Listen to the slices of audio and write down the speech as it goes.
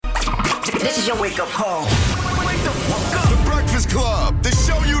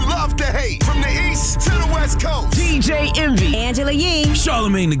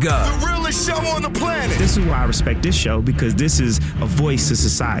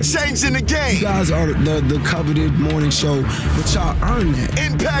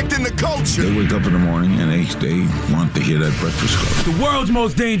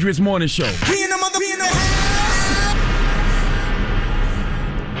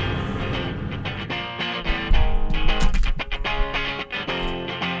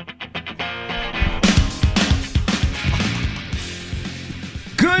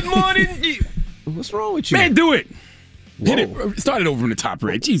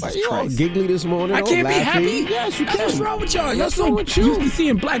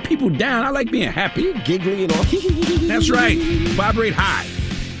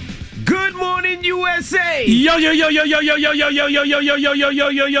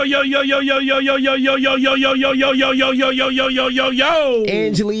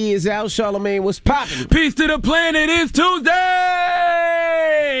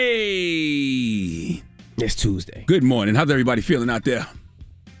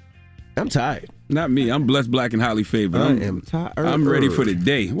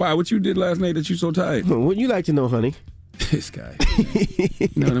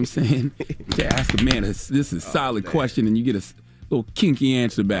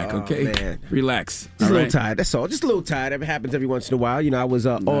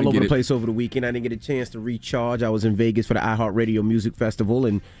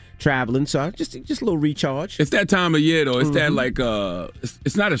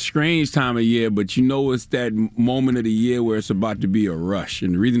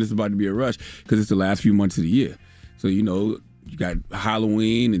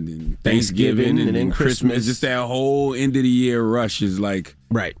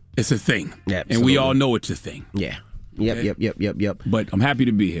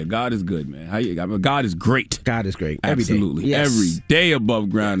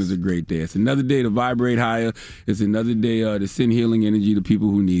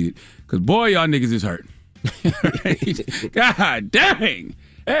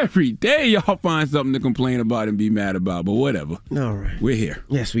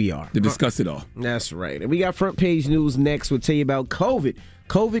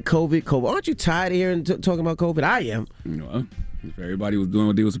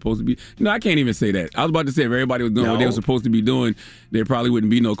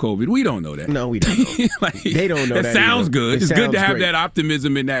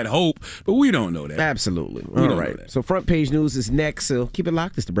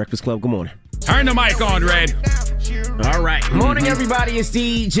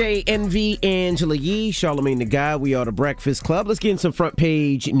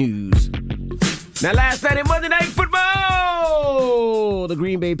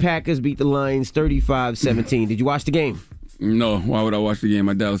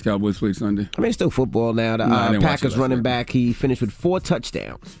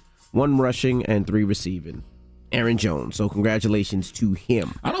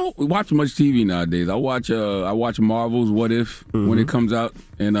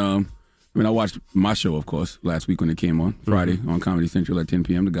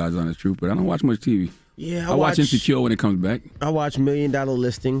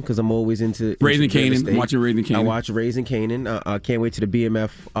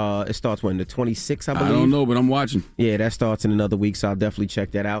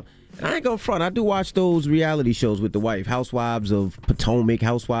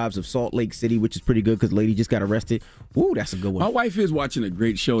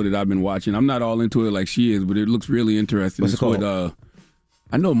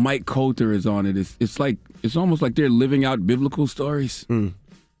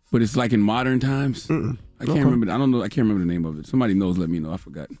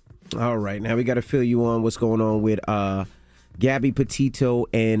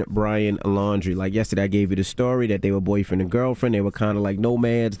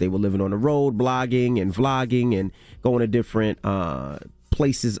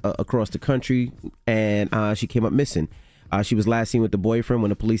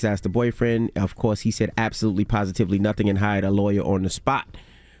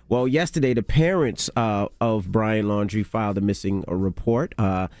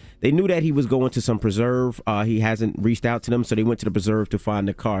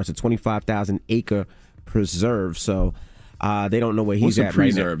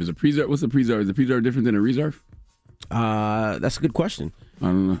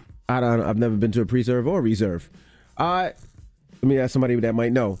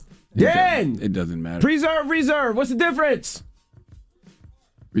Dan! It doesn't matter. Preserve, reserve. What's the difference?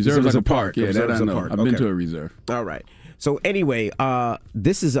 Reserve is a a park. Yeah, Reserve that is I a know. park. I've been Okay. to a reserve. All right. So anyway,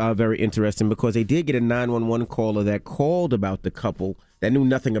 this is very interesting because they did get a 911 caller that called about the couple that knew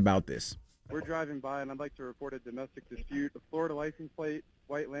nothing about this. We're driving by, and I'd like to report a domestic dispute. A Florida license plate,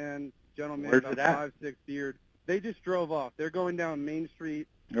 white land, gentleman, Where's about it at? 5'6", beard. They just drove off. They're going down Main Street.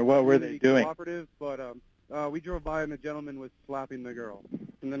 Or what were they doing? Cooperative, but we drove by, and the gentleman was slapping the girl.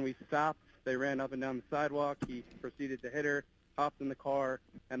 And then we stopped. They ran up and down the sidewalk. He proceeded to hit her, hopped in the car,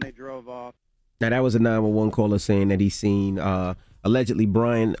 and they drove off. Now, that was a 911 caller saying that he's seen allegedly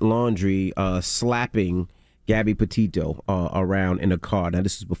Brian Laundrie slapping Gabby Petito around in a car. Now,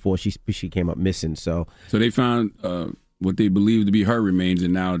 this is before she came up missing. So they found what they believe to be her remains,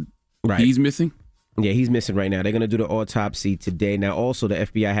 and now he's missing? Yeah, he's missing right now. They're going to do the autopsy today. Now, also, the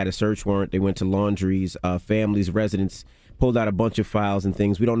FBI had a search warrant. They went to Laundrie's family's residence, pulled out a bunch of files and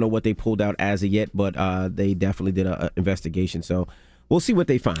things. We don't know what they pulled out as of yet, but they definitely did an investigation. So we'll see what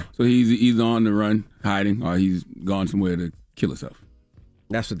they find. So he's either on the run, hiding, or he's gone somewhere to kill himself.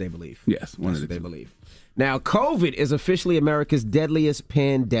 That's what they believe. Yes, that's what they believe. Now, COVID is officially America's deadliest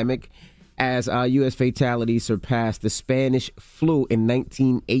pandemic as U.S. fatalities surpassed the Spanish flu in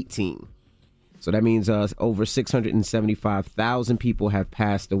 1918. So that means over 675,000 people have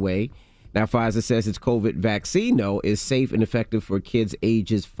passed away. Now, Pfizer says its COVID vaccine, though, is safe and effective for kids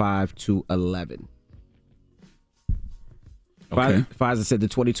ages 5 to 11. Okay. Pfizer said the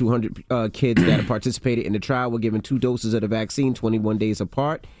 2,200 kids that participated in the trial were given 2 doses of the vaccine 21 days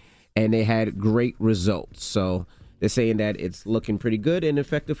apart, and they had great results. So they're saying that it's looking pretty good and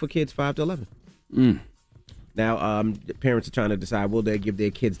effective for kids 5 to 11. Now, the parents are trying to decide, will they give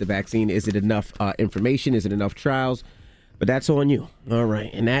their kids the vaccine? Is it enough information? Is it enough trials? But that's on you. All right.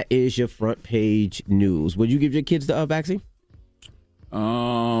 And that is your front page news. Would you give your kids the vaccine?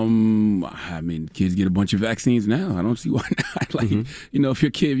 I mean, kids get a bunch of vaccines now. I don't see why not. Like, you know, if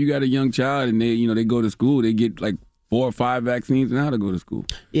you got a young child and they go to school, they get like 4 or 5 vaccines now to go to school.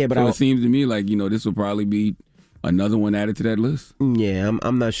 Yeah, but so it seems to me like, this will probably be another one added to that list. Yeah,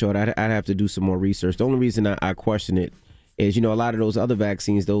 I'm not sure. I'd have to do some more research. The only reason I question it is, a lot of those other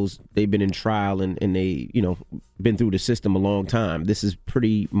vaccines, they've been in trial and they, been through the system a long time. This is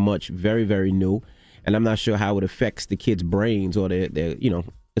pretty much very, very new. And I'm not sure how it affects the kids' brains or their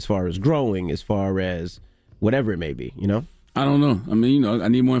as far as growing, as far as whatever it may be, I don't know. I mean, I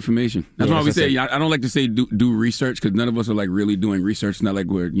need more information. That's why we say, I don't like to say do research because none of us are like really doing research. It's not like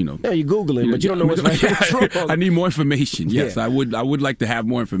we're, No, you're Googling, but you don't know what's right. I need more information. Yes, I would like to have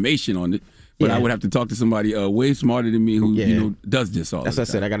more information on it. But I would have to talk to somebody way smarter than me who does this all the time. That's what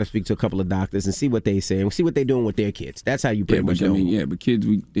I said. I got to speak to a couple of doctors and see what they say and see what they're doing with their kids. That's how you pretty much know. But kids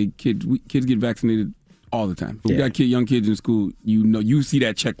get vaccinated all the time. You got young kids in school. You see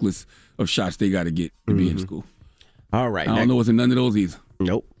that checklist of shots they got to get to be in school. All right. I don't know what's in none of those either.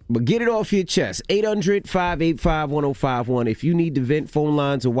 Nope. But get it off your chest. 800-585-1051. If you need to vent, phone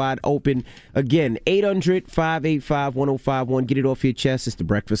lines are wide open. Again, 800-585-1051. Get it off your chest. It's The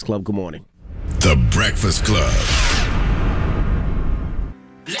Breakfast Club. Good morning. The Breakfast Club.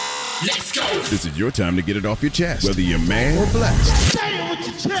 Let's go. This is your time to get it off your chest, whether you're mad or blessed. Say it with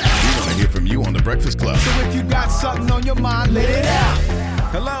your chest. We want to hear from you on The Breakfast Club. So if you got something on your mind, let it out.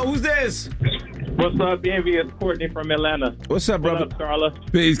 Hello, who's this? What's up, Envy? It's Courtney from Atlanta. What's up, brother? What's up, Carla?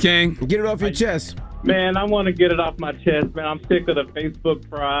 Peace, King. Get it off your chest. Man, I want to get it off my chest, man. I'm sick of the Facebook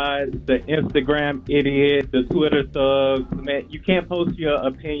pride, the Instagram idiot, the Twitter thugs. Man, you can't post your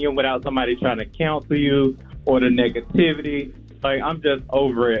opinion without somebody trying to counsel you or the negativity. Like, I'm just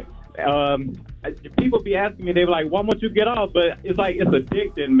over it. People be asking me, they be like, why won't you get off? But it's like, it's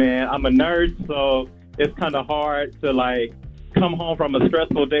addicting, man. I'm a nerd, so it's kind of hard to, like, come home from a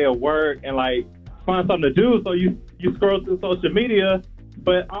stressful day of work and, like, find something to do. So you scroll through social media,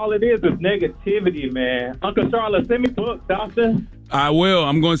 but all it is negativity, man. Uncle Charlotte, send me books, doctor. I will.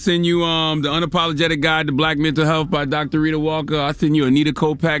 I'm going to send you The Unapologetic Guide to Black Mental Health by Dr. Rita Walker. I'll send you Anita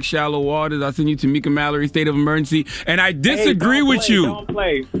Kopak, Shallow Waters. I'll send you Tamika Mallory, State of Emergency. And I disagree with you. Don't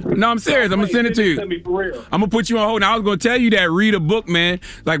play. No, I'm serious. I'm going to send it to you. Send me for real. I'm going to put you on hold. Now, I was going to tell you that. Read a book, man.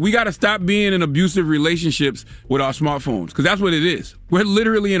 Like, we got to stop being in abusive relationships with our smartphones because that's what it is. We're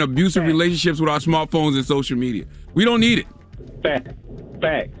literally in abusive relationships with our smartphones and social media. We don't need it.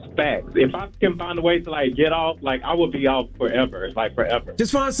 Facts. facts. If I can find a way to like get off, like I would be off forever. It's like forever.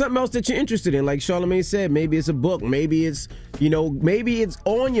 Just find something else that you're interested in. Like Charlamagne said, maybe it's a book, maybe it's, maybe it's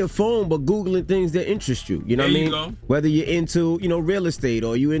on your phone, but Googling things that interest you. You know what I mean? Go. Whether you're into, real estate,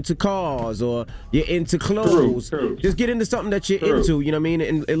 or you into cars, or you're into clothes. True. Just get into something that you're into, you know what I mean?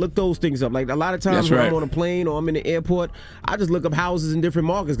 And look those things up. Like a lot of times when I'm on a plane or I'm in the airport, I just look up houses in different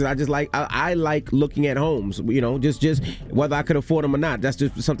markets because I just like, I like looking at homes, just whether I could afford them or not. That's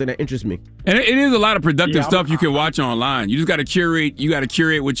just something that interests me. And it is a lot of productive stuff you can watch online. You just got to curate. You got to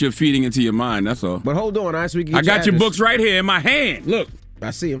curate what you're feeding into your mind. That's all. But hold on, all right, so we can get I got your books right here in my hand. Look.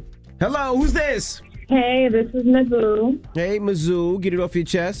 I see him. Hello, who's this? Hey, this is Mizzou. Hey, Mizzou. Get it off your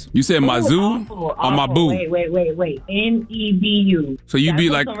chest. You said Mizzou or my boo? Wait. N-E-B-U. So you be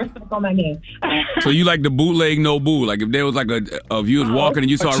like, some respect on my name. so you like the bootleg no boo? Like if there was like if you was walking and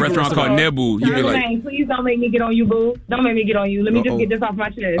you saw a restaurant called Nebu, you'd be like, please don't make me get on you, boo. Don't make me get on you. Let me just get this off my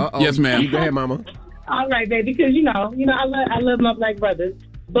chest. Yes, ma'am. Go ahead, mama. All right, baby, because I love my black brothers.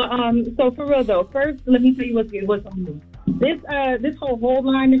 But so for real though, first let me tell you what's on me. This whole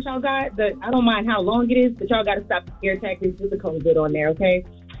line that y'all got, I don't mind how long it is, but y'all got to stop the scare tactics with the COVID on there, okay?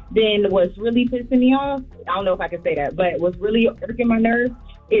 Then what's really pissing me off, I don't know if I can say that, but what's really irking my nerves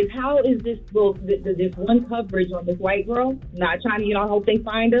is how is this one coverage on this white girl, not trying to, hope they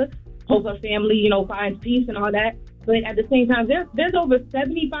find her, hope her family, finds peace and all that. But at the same time, there's over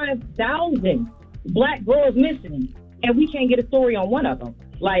 75,000 black girls missing, and we can't get a story on one of them.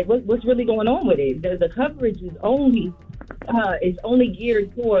 Like, what's really going on with it? The coverage is only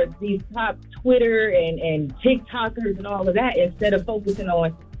geared towards these top Twitter and TikTokers and all of that, instead of focusing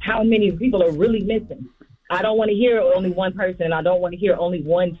on how many people are really missing. I don't want to hear only one person. I don't want to hear only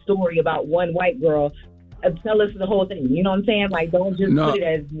one story about one white girl. Tell us the whole thing. You know what I'm saying? Like, don't just put it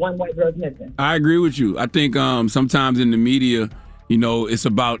as one white girl's missing. I agree with you. I think sometimes in the media,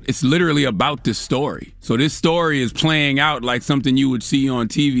 it's literally about this story. So this story is playing out like something you would see on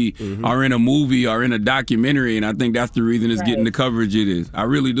TV or in a movie or in a documentary, and I think that's the reason it's getting the coverage it is. I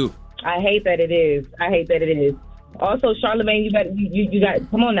really do. I hate that it is. Also, Charlamagne, you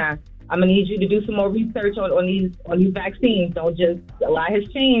got come on now. I'm gonna need you to do some more research on these vaccines. Don't just, a lot has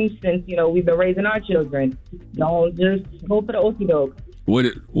changed since we've been raising our children. Don't just go for the okie doke.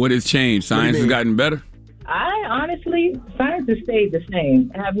 What has changed? Science has gotten better? I honestly, science has stayed the same.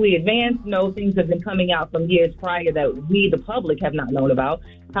 Have we advanced? No, things have been coming out from years prior that we, the public, have not known about.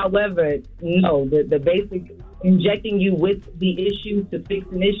 However, no, the basic injecting you with the issue to fix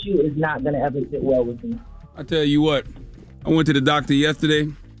an issue is not going to ever sit well with me. I tell you what, I went to the doctor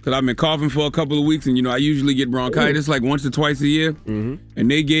yesterday because I've been coughing for a couple of weeks, and I usually get bronchitis like once or twice a year, and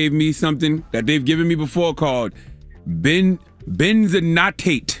they gave me something that they've given me before called Benzinova.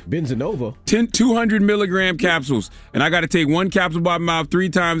 200 milligram capsules. And I got to take one capsule by mouth 3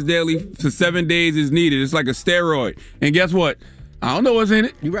 times daily for 7 days as needed. It's like a steroid. And guess what? I don't know what's in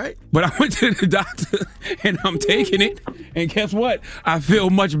it. You right. But I went to the doctor and I'm taking it. And guess what? I feel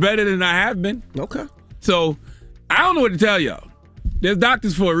much better than I have been. Okay. So I don't know what to tell y'all. There's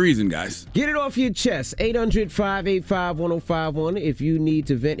doctors for a reason, guys. Get it off your chest. 800-585-1051. If you need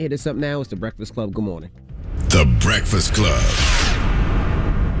to vent, hit us up now. It's The Breakfast Club. Good morning. The Breakfast Club.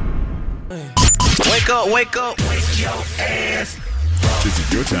 Wake up. Wake your ass. This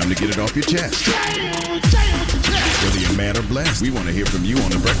is your time to get it off your chest. Whether you're mad or blessed, we want to hear from you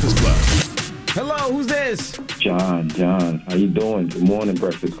on The Breakfast Club. Hello, who's this? John, how you doing? Good morning,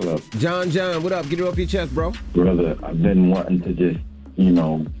 Breakfast Club. John, what up? Get it off your chest, bro. Brother, I've been wanting to just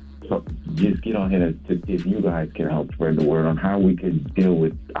get on here to if you guys can help spread the word on how we could deal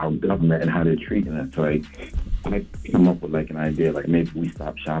with our government and how they're treating us. Like, I come up with an idea, maybe we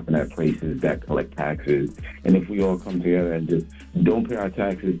stop shopping at places that collect taxes, and if we all come together and just don't pay our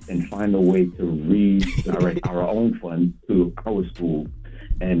taxes and find a way to redirect our own funds to our school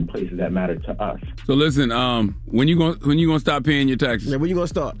and places that matter to us. So listen, when you gonna stop paying your taxes? Yeah, when you gonna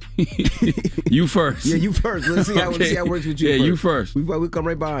start? You first. Yeah, you first. Let's see how it works with you. Yeah, first. you first. We come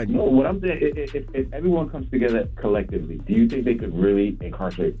right behind you. No, what I'm saying, if everyone comes together collectively, do you think they could really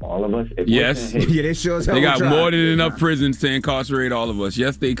incarcerate all of us? Yes. Yeah, they sure as hell They got try. more than enough prisons to incarcerate all of us.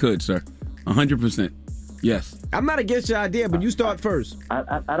 Yes, they could, sir. 100%. Yes. I'm not against your idea, but you start first.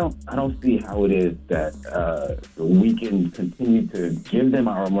 I don't see how it is that we can continue to give them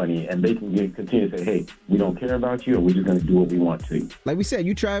our money and they can continue to say, hey, we don't care about you, or we're just going to do what we want to. Like we said,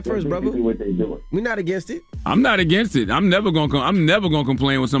 you try it first, That's brother. what they do. We're not against it. I'm not against it. I'm never gonna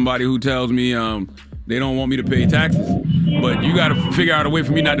complain with somebody who tells me they don't want me to pay taxes. But you got to figure out a way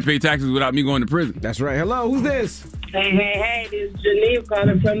for me not to pay taxes without me going to prison. That's right. Hello, who's this? Hey, this is Geneva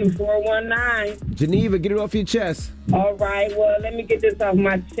calling from the 419. Geneva, get it off your chest. All right, well, let me get this off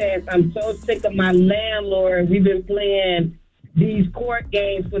my chest. I'm so sick of my landlord. We've been playing these court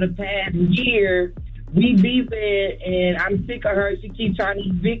games for the past year. We beefing, and I'm sick of her. She keeps trying to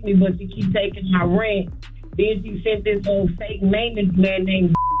evict me, but she keeps taking my rent. Then she sent this old fake maintenance man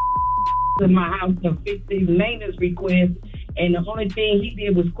named to my house to fix these maintenance requests, and the only thing he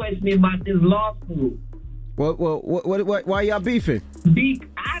did was question me about this lawsuit. Why y'all beefing? To be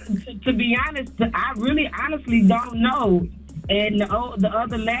honest, I really honestly don't know. And the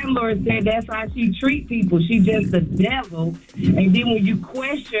other landlord said that's how she treats people. She's just the devil. And then when you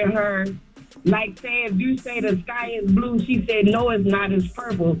question her, like say if you say the sky is blue, she said no, it's not, it's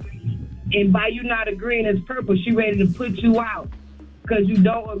purple. And by you not agreeing it's purple, she ready to put you out because you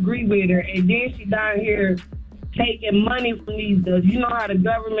don't agree with her. And then she down here taking money from these. You know how the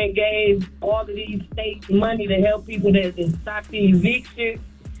government gave all of these states money to help people that stop the eviction?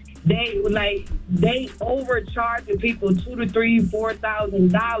 They overcharging people $2,000 to $3,000,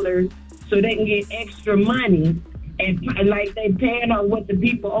 $4,000 so they can get extra money, and like they paying on what the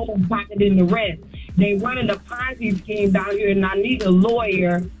people owe, pocketing the rest. They running a Ponzi scheme down here, and I need a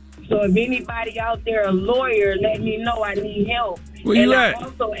lawyer. So if anybody out there a lawyer, let me know. I need help. Where you at? I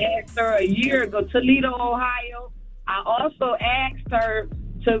also asked her a year ago, Toledo, Ohio. I also asked her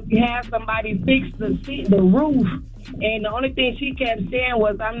to have somebody fix the roof. And the only thing she kept saying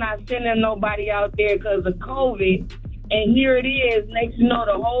was, I'm not sending nobody out there because of COVID. And here it is. Next you know,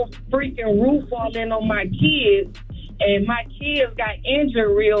 the whole freaking roof falling on my kids. And my kids got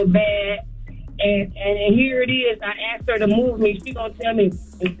injured real bad. And here it is. I asked her to move me. She gonna tell me,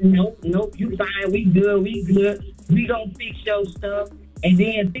 nope, you fine. We good. We gonna fix your stuff. And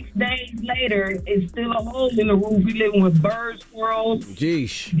then 6 days later, it's still a hole in the roof. We living with birds, squirrels,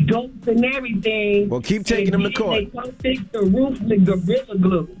 goats, and everything. Well, keep taking them to court. They come fix the roof with Gorilla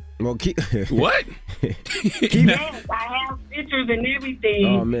Glue. Well, what? Yes, I have pictures and everything.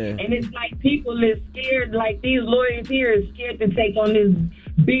 Oh, man. And it's like people is scared, like these lawyers here is scared to take on this $1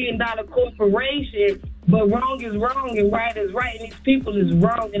 billion corporation. But wrong is wrong and right is right. And these people is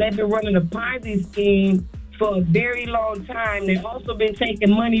wrong. And they've been running a Ponzi scheme for a very long time. They've also been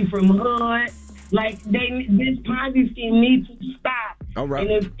taking money from HUD. Like, this Ponzi scheme needs to stop. All right.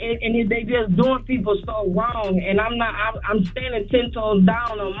 And they just doing people so wrong. And I'm standing 10 toes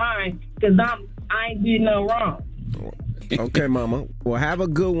down on mine because I ain't doing no wrong. Okay, mama. Well, have a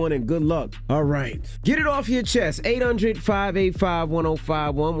good one and good luck. All right. Get it off your chest.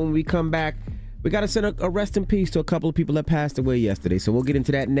 800-585-1051. When we come back, we got to send a rest in peace to a couple of people that passed away yesterday. So we'll get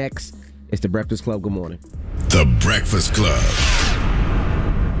into that next. It's The Breakfast Club. Good morning. The Breakfast Club.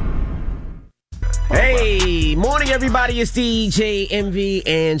 Hey, morning, everybody. It's DJ MV,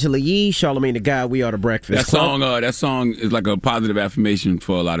 Angela Yee, Charlamagne the Guy. We are The Breakfast Club. That song is like a positive affirmation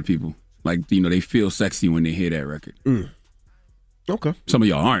for a lot of people. Like, they feel sexy when they hear that record. Okay. Some of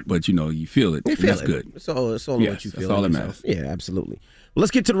y'all aren't, but, you feel it. You feel that's it. good. It's all what you feel. That's all that matters. Yeah, absolutely. Well,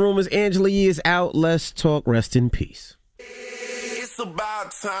 let's get to the rumors. Angela Yee is out. Let's talk rest in peace. It's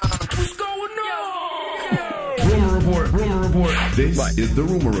about time. What's going on? Rumor report. This is the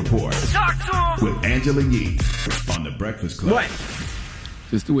Rumor Report with Angela Yee on The Breakfast Club. What?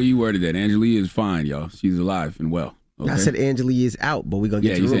 Just the way you worded that. Angela Yee is fine, y'all. She's alive and well. Okay? I said Angela Yee is out, but we're going to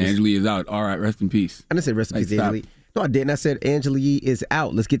get to the rumors. Yeah, you said Angela Yee is out. All right, rest in peace. I didn't say rest in peace, Angela Yee. No, I didn't. I said Angela Yee is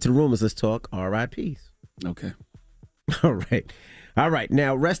out. Let's get to the rumors. Let's talk R.I.P. Okay. All right.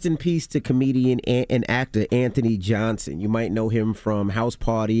 Now, rest in peace to comedian and actor Anthony Johnson. You might know him from House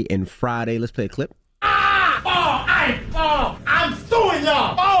Party and Friday. Let's play a clip. I'm suing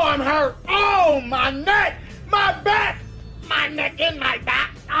y'all. Oh, I'm hurt. Oh, my neck, my back, my neck and my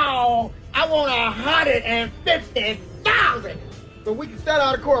back. Oh, I want $150,000. But we can settle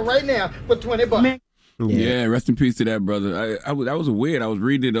out of court right now for $20. Yeah, rest in peace to that brother. That was weird. I was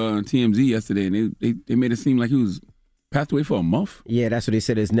reading it on TMZ yesterday, and they made it seem like he was passed away for a month. Yeah, that's what they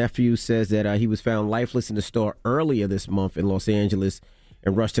said. His nephew says that he was found lifeless in the store earlier this month in Los Angeles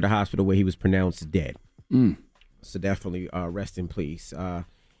and rushed to the hospital where he was pronounced dead. So definitely rest in peace.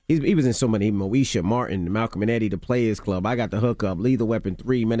 He was in so many. Moesha, Martin, Malcolm and Eddie, The Players Club, I Got the Hookup, Lethal Weapon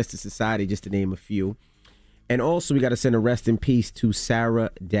 3, Menace to Society, just to name a few. And also we got to send a rest in peace to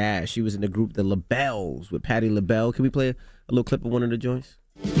Sarah Dash. She was in the group The LaBelles with Patti LaBelle. Can we play a little clip of one of the joints?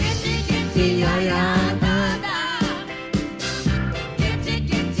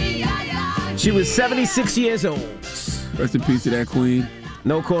 She was 76 years old. Rest in peace to that queen.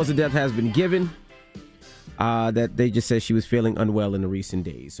 No cause of death has been given. That they just said she was feeling unwell in the recent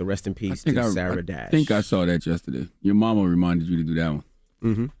days. So rest in peace to Sarah Dash. I think I saw that yesterday. Your mama reminded you to do that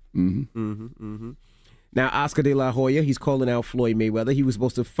one. Now, Oscar De La Hoya, he's calling out Floyd Mayweather. He was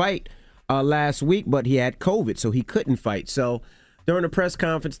supposed to fight last week, but he had COVID, so he couldn't fight. So during a press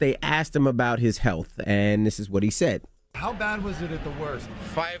conference, they asked him about his health, and this is what he said. How bad was it at the worst?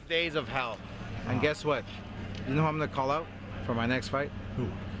 5 days of hell. And guess what? You know who I'm going to call out for my next fight? Who?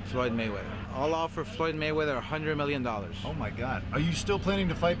 Floyd Mayweather. I'll offer Floyd Mayweather $100 million. Oh, my God. Are you still planning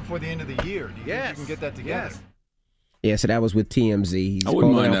to fight before the end of the year? Do you think you can get that together? Yes. Yeah, so that was with TMZ. He's I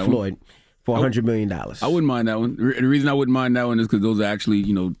wouldn't calling mind out that Floyd for $100 million. I wouldn't mind that one. The reason I wouldn't mind that one is because those are actually,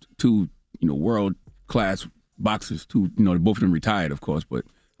 two, world-class boxers. Two, both of them retired, of course, but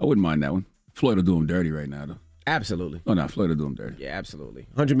I wouldn't mind that one. Floyd will do him dirty right now, though. Absolutely. Oh, no, Floyd will do him dirty. Yeah, absolutely.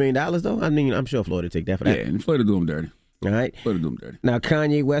 $100 million, though? I mean, I'm sure Floyd will take that for that. Yeah, and Floyd will do him dirty. All right. Floyd will do him dirty. Now,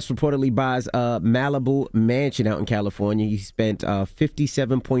 Kanye West reportedly buys a Malibu mansion out in California. He spent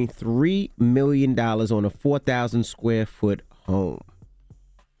 $57.3 million on a 4,000 square foot home.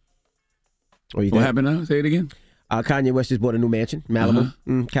 What happened now? Say it again. Kanye West just bought a new mansion,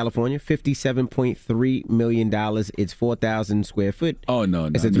 Malibu, California. $57.3 million. It's 4,000 square foot. Oh, no.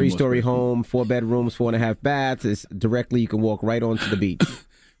 It's a 3-story home, 4 bedrooms, 4.5 baths. It's directly, you can walk right onto the beach.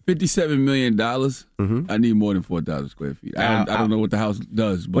 $57 million? I need more than 4,000 square feet. I don't know what the house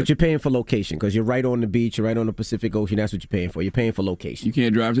does. But you're paying for location because you're right on the beach. You're right on the Pacific Ocean. That's what you're paying for. You're paying for location. You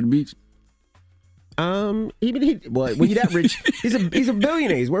can't drive to the beach? When you're that rich, he's a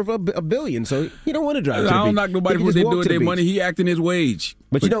billionaire. He's worth $1 billion, so he don't want to drive to the beach. I don't knock nobody for what they do with their money. He acting his wage.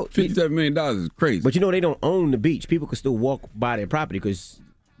 But $57 million is crazy. But they don't own the beach. People can still walk by their property because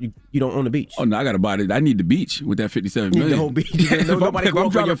you don't own the beach. Oh, no, I got to buy it. I need the beach with that $57 million. You need the whole beach. If I'm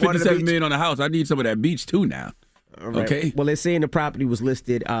dropping $57 million on a house, I need some of that beach too now. All right. Okay. Well, they're saying the property was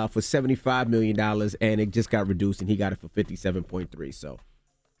listed for $75 million, and it just got reduced, and he got it for $57.3. So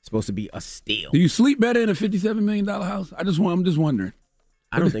it's supposed to be a steal. Do you sleep better in a $57 million house? I'm just wondering.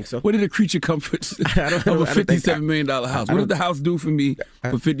 I don't think so. What are the creature comforts of a $57 million house? What does the house do for me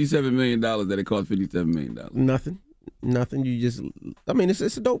for $57 million that it costs $57 million? Nothing. You just,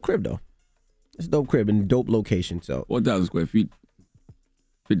 it's a dope crib, though. It's a dope crib and dope location. So 4,000 square feet,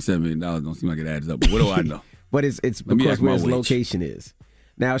 $57 million don't seem like it adds up. But what do I know? But it's because where his location is.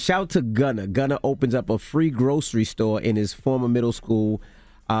 Now, shout to Gunna. Gunna opens up a free grocery store in his former middle school,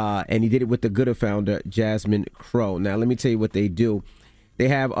 and he did it with the Gooder founder, Jasmine Crow. Now, let me tell you what they do. They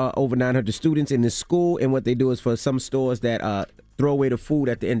have over 900 students in this school, and what they do is for some stores that throw away the food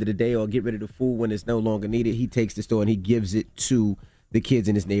at the end of the day or get rid of the food when it's no longer needed, he takes the store and he gives it to the kids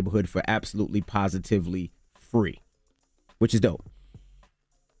in his neighborhood for absolutely positively free, which is dope.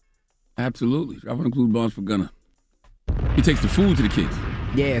 Absolutely. I want to include bonds for Gunna. He takes the food to the kids.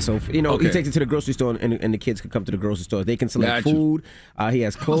 Yeah, so, he takes it to the grocery store and the kids can come to the grocery store. They can select food. He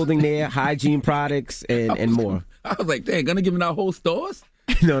has clothing there, hygiene products, and more. I was like, dang, Gunna giving out whole stores?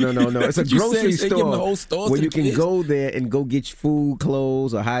 No. It's a grocery store where you can kids? go there and go get food,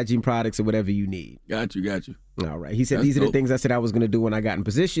 clothes, or hygiene products or whatever you need. Got you. All right. He said these are the things I said I was going to do when I got in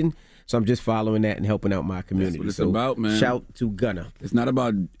position. So I'm just following that and helping out my community. That's what it's about, man. Shout to Gunna. It's not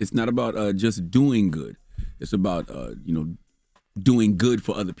about just doing good. It's about doing good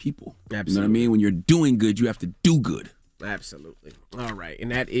for other people. Absolutely. You know what I mean? When you're doing good, you have to do good. Absolutely. All right.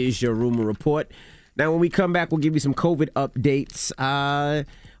 And that is your rumor report. Now, when we come back, we'll give you some COVID updates. Are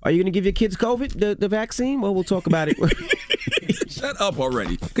you going to give your kids COVID, the vaccine? Well, we'll talk about it. Shut up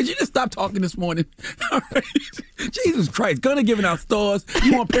already. Could you just stop talking this morning? All right. Jesus Christ. Gunna giving out stores.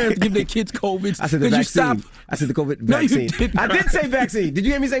 You want parents to give their kids COVID? I said the vaccine. You stop? I said the COVID vaccine. No, you didn't. I did say vaccine. Did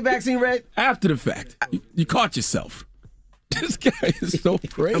you hear me say vaccine, Red? After the fact. You caught yourself. This guy is so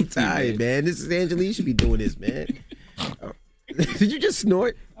crazy. I'm tired, man. This is Angela. You should be doing this, man. Did you just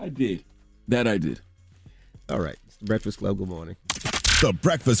snort? I did. That I did. All right. It's the Breakfast Club. Good morning. The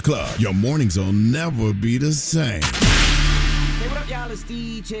Breakfast Club. Your mornings will never be the same. Hey, what up, y'all? It's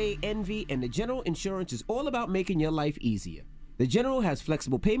DJ Envy, and the General Insurance is all about making your life easier. The General has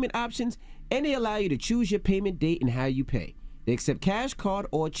flexible payment options, and they allow you to choose your payment date and how you pay. They accept cash, card,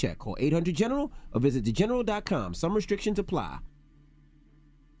 or check. Call 800-GENERAL or visit thegeneral.com. Some restrictions apply.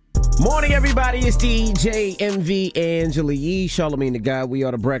 Morning, everybody. It's DJ MV, Angela Yee, Charlamagne the Guy. We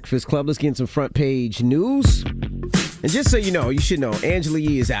are the Breakfast Club. Let's get in some front page news. And just so you know, you should know, Angela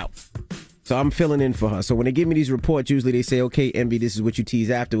Yee is out. So I'm filling in for her. So when they give me these reports, usually they say, okay, MV, this is what you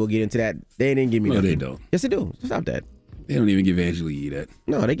tease after. We'll get into that. They didn't give me nothing. No, they don't. Yes, they do. Stop that. They don't even give Angela Yee that.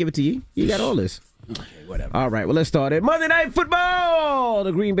 No, they give it to you. You got all this. Okay, whatever. All right, well, let's start it. Monday Night Football.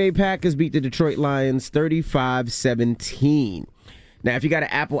 The Green Bay Packers beat the Detroit Lions 35-17. Now, if you got an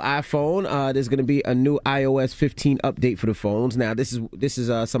Apple iPhone, there's going to be a new iOS 15 update for the phones. Now, this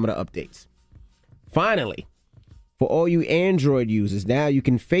is some of the updates. Finally, For all you Android users, now you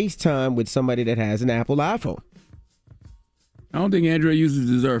can FaceTime with somebody that has an Apple iPhone. I don't think Android users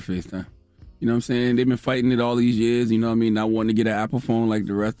deserve FaceTime. You know what I'm saying? They've been fighting it all these years, you know what I mean? Not wanting to get an Apple phone like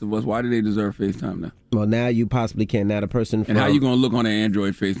the rest of us. Why do they deserve FaceTime now? Well, now you possibly can. Now the person from... And how you going to look on an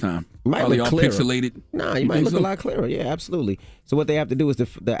Android FaceTime? Might Probably look all clearer. pixelated? Nah, you might look a lot clearer. Yeah, absolutely. So what they have to do is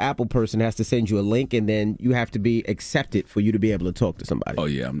the Apple person has to send you a link, and then you have to be accepted for you to be able to talk to somebody. Oh,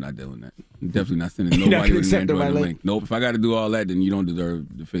 yeah, I'm not doing that. I'm definitely not sending nobody with an Android link. Nope, if I got to do all that, then you don't deserve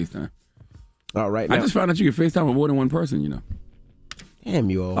the FaceTime. All right. I just found out you can FaceTime with more than one person, you know.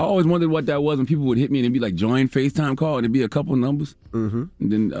 Damn, you all. I always wondered what that was when people would hit me and it'd be like, join FaceTime call, and it'd be a couple numbers. Mm-hmm.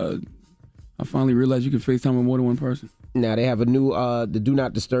 And then I finally realized you can FaceTime with more than one person. Now they have a new the Do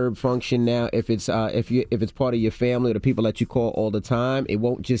Not Disturb function now. If it's part of your family or the people that you call all the time, it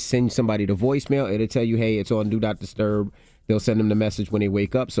won't just send somebody to voicemail. It'll tell you, hey, it's on Do Not Disturb. They'll send them the message when they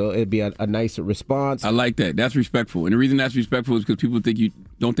wake up, so it'd be a nicer response. I like that. That's respectful. And the reason that's respectful is because people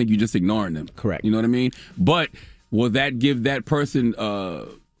don't think you're just ignoring them. Correct. You know what I mean? But will that give that person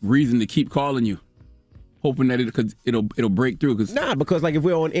reason to keep calling you, hoping that it'll break through? Nah, because like if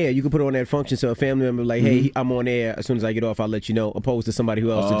we're on air, you can put on that function so a family member like, hey, I'm on air. As soon as I get off, I'll let you know. Opposed to somebody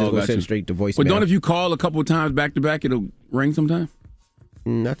who else to just go send straight to voicemail. But don't if you call a couple of times back to back, it'll ring sometime?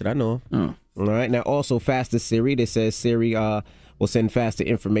 Not that I know of. Oh. All right. Now also faster Siri. That says Siri will send faster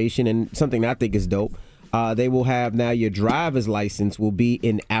information, and something that I think is dope. They will have now your driver's license will be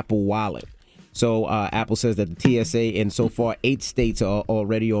in Apple Wallet. So Apple says that the TSA and so far 8 states are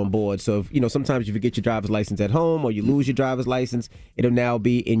already on board. So if, sometimes you forget your driver's license at home or you lose your driver's license, it'll now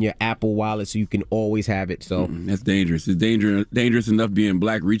be in your Apple Wallet, so you can always have it. So that's dangerous. It's dangerous enough being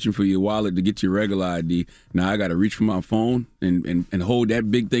black, reaching for your wallet to get your regular ID. Now I got to reach for my phone and hold that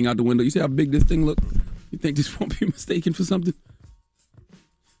big thing out the window. You see how big this thing look? You think this won't be mistaken for something?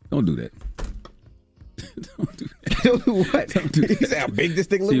 Don't do that. Don't do that. What? Don't do that. You say how big this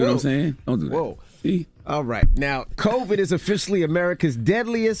thing looks? See what I'm saying? Don't do that. Whoa. See? All right. Now, COVID is officially America's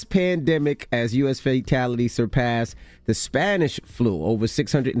deadliest pandemic as U.S. fatalities surpass the Spanish flu. Over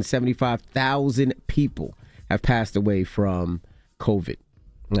 675,000 people have passed away from COVID.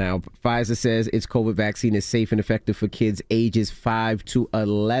 Now, Pfizer says its COVID vaccine is safe and effective for kids ages 5 to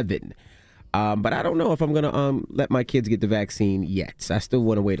 11. But I don't know if I'm going to let my kids get the vaccine yet. I still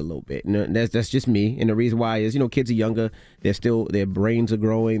want to wait a little bit. And that's just me. And the reason why is, kids are younger. Their brains are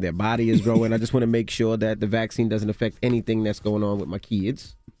growing. Their body is growing. I just want to make sure that the vaccine doesn't affect anything that's going on with my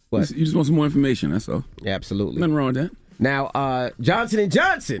kids. What? You just want some more information, that's all. Yeah, absolutely. Nothing wrong with that. Now, Johnson &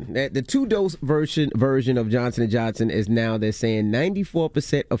 Johnson, the 2-dose version of Johnson & Johnson is now, they're saying,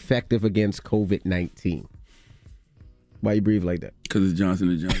 94% effective against COVID-19. Why you breathe like that? Because it's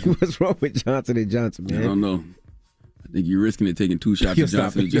Johnson & Johnson. What's wrong with Johnson & Johnson, man? I don't know. I think you're risking it taking 2 shots of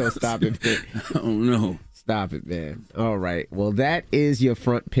Johnson & Johnson. Stop it, man. I don't know. Stop it, man. All right. Well, that is your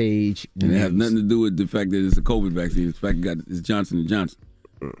front page news. And it has nothing to do with the fact that it's a COVID vaccine. It's the fact that it's Johnson & Johnson.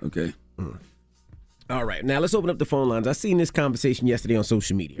 Okay? All right. Now, let's open up the phone lines. I seen this conversation yesterday on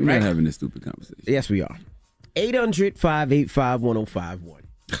social media. We're not having this stupid conversation. Yes, we are. 800-585-1051.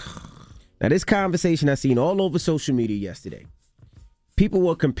 Now, this conversation I seen all over social media yesterday. People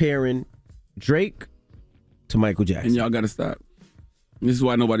were comparing Drake to Michael Jackson. And y'all got to stop. This is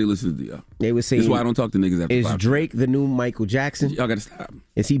why nobody listens to y'all. They were saying, this is why I don't talk to niggas after is 5. Drake the new Michael Jackson? Y'all got to stop.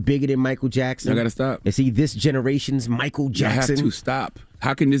 Is he bigger than Michael Jackson? Y'all got to stop. Is he this generation's Michael Jackson? You have to stop.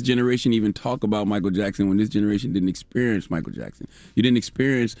 How can this generation even talk about Michael Jackson when this generation didn't experience Michael Jackson? You didn't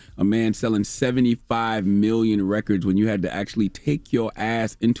experience a man selling 75 million records when you had to actually take your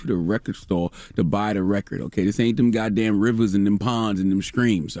ass into the record store to buy the record, okay? This ain't them goddamn rivers and them ponds and them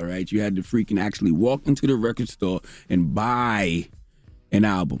streams, all right? You had to freaking actually walk into the record store and buy an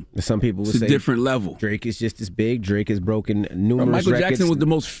album. Some people will say it's a different level. Drake is just as big. Drake has broken numerous Michael records. Jackson was the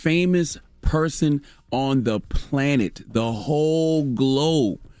most famous person on the planet, the whole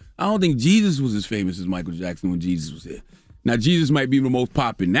globe. I don't think Jesus was as famous as Michael Jackson when Jesus was here. Now Jesus might be the most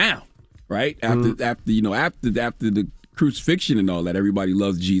popular now, right? After the crucifixion and all that, everybody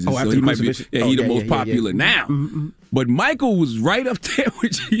loves Jesus. Oh, so he might be he's the most popular now. Mm-hmm. But Michael was right up there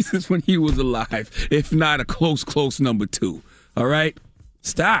with Jesus when he was alive, if not a close number 2. All right?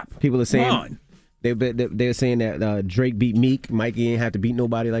 Stop. People are saying they're saying that Drake beat Meek. Mikey ain't have to beat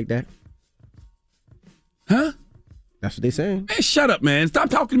nobody like that. Huh? That's what they're saying. Man, shut up, man. Stop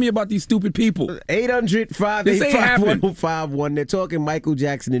talking to me about these stupid people. 800-585-1051. They're talking Michael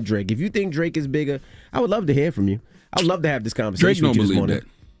Jackson and Drake. If you think Drake is bigger, I would love to hear from you. I would love to have this conversation Drake don't with you believe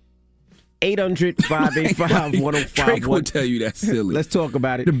that. 800-585-1051. Drake will tell you that's silly. Let's talk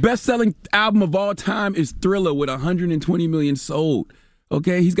about it. The best-selling album of all time is Thriller with 120 million sold.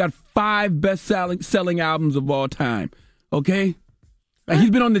 Okay, he's got 5 best-selling albums of all time. Okay, like he's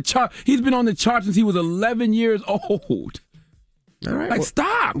been on the chart. He's been on the chart since he was 11 years old. All right, like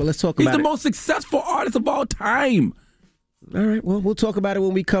stop. Well, let's talk about it. He's the most successful artist of all time. All right, well, we'll talk about it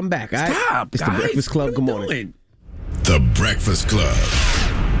when we come back. Stop, It's guys. the Breakfast Club. Good morning. Doing? The Breakfast Club.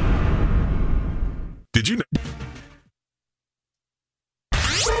 Did you know?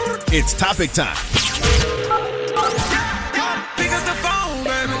 It's topic time. Pick up the phone,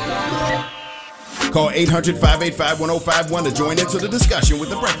 baby. Call 800-585-1051 to join into the discussion with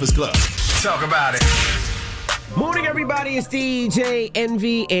the Breakfast Club. Talk about it. Morning, everybody. It's DJ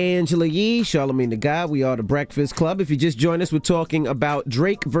Envy, Angela Yee, Charlamagne the God. We are the Breakfast Club. If you just joined us, we're talking about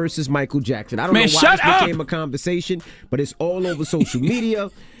Drake versus Michael Jackson. I don't know why this became a conversation, but it's all over social media.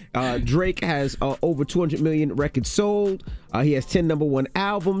 Drake has over 200 million records sold. He has 10 #1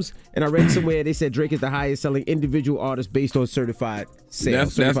 albums. And I read somewhere they said Drake is the highest selling individual artist based on certified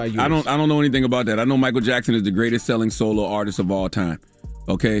sales. I don't know anything about that. I know Michael Jackson is the greatest selling solo artist of all time.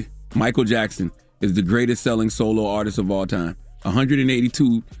 Okay? Michael Jackson is the greatest selling solo artist of all time.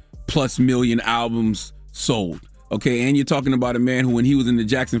 182 plus million albums sold. Okay, and you're talking about a man who, when he was in the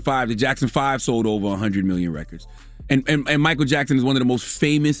Jackson 5 sold over 100 million records. And Michael Jackson is one of the most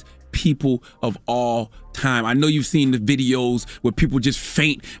famous people of all time. I know you've seen the videos where people just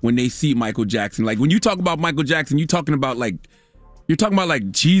faint when they see Michael Jackson. Like when you talk about Michael Jackson, you're talking about like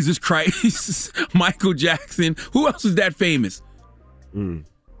Jesus Christ, Michael Jackson. Who else is that famous? Who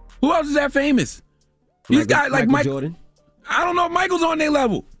else is that famous? These guys like Michael Jordan. I don't know if Michael's on their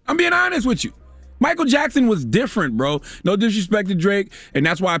level. I'm being honest with you. Michael Jackson was different, bro. No disrespect to Drake, and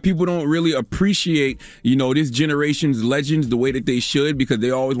that's why people don't really appreciate, this generation's legends the way that they should, because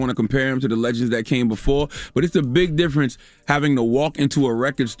they always want to compare them to the legends that came before. But it's a big difference having to walk into a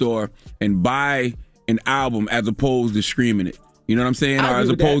record store and buy an album as opposed to streaming it. You know what I'm saying? Or as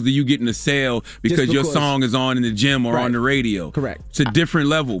opposed to you getting a sale because your song is on in the gym or on the radio. Correct. It's a different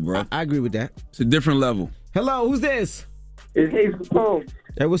level, bro. I agree with that. It's a different level. Hello, who's this? It's Hayes Capone.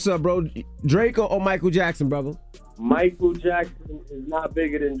 Hey, what's up, bro? Drake or Michael Jackson, brother? Michael Jackson is not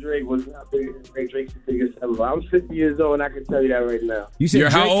bigger than Drake. Was not bigger than Drake. Drake's the biggest ever. I'm 50 years old, and I can tell you that right now. You said You're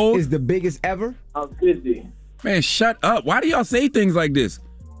Drake how old? is the biggest ever? I'm 50. Man, shut up. Why do y'all say things like this?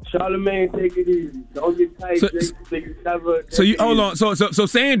 Charlamagne, take it easy. Don't get tight. Drake's the biggest ever. So you hold on. So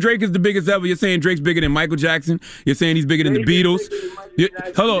saying Drake is the biggest ever, you're saying Drake's bigger than Michael Jackson? You're saying he's bigger than the Beatles?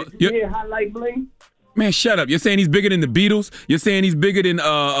 Hold on. You hear Highlight Bling? Man, shut up. You're saying he's bigger than the Beatles? You're saying he's bigger than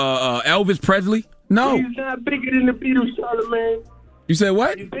Elvis Presley? No. He's not bigger than the Beatles, Charlamagne. You said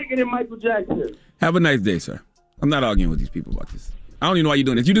what? He's bigger than Michael Jackson. Have a nice day, sir. I'm not arguing with these people about this. I don't even know why you're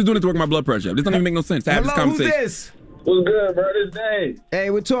doing this. You're just doing it to work my blood pressure up. This doesn't even make no sense to have this conversation. Who's this? What's good, bro? This day. Hey,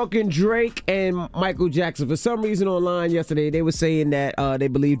 we're talking Drake and Michael Jackson. For some reason online yesterday, they were saying that they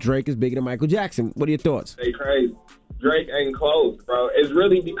believe Drake is bigger than Michael Jackson. What are your thoughts? They crazy. Drake ain't close, bro. It's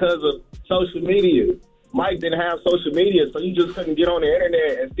really because of social media. Mike didn't have social media, so you just couldn't get on the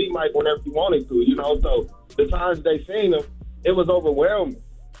internet and see Mike whenever you wanted to, So the times they seen him, it was overwhelming.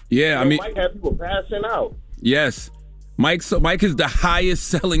 Yeah, I mean, Mike had people passing out. Yes. Mike is the highest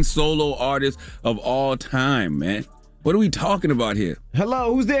selling solo artist of all time, man. What are we talking about here?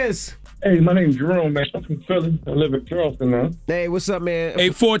 Hello, who's this? Hey, my name's Jerome, man. I'm from Philly. I live in Charleston now. Hey, what's up, man?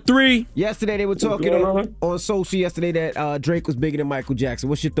 843. Yesterday, they were talking on social yesterday that Drake was bigger than Michael Jackson.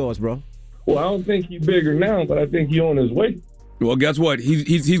 What's your thoughts, bro? Well, I don't think he's bigger now, but I think he's on his way. Well, guess what?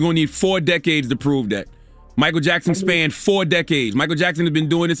 He's going to need 4 decades to prove that. Michael Jackson spanned 4 decades. Michael Jackson has been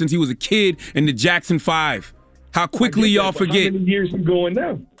doing this since he was a kid in the Jackson 5. How quickly y'all forget? How many years he going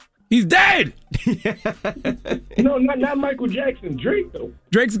now? He's dead. No, not Michael Jackson. Drake, though.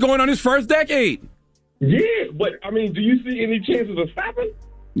 Drake's going on his first decade. Yeah, but, I mean, do you see any chances of stopping?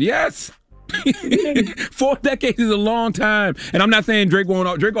 Yes. 4 decades is a long time. And I'm not saying Drake will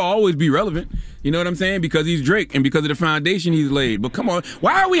always be relevant. You know what I'm saying? Because he's Drake and because of the foundation he's laid. But come on.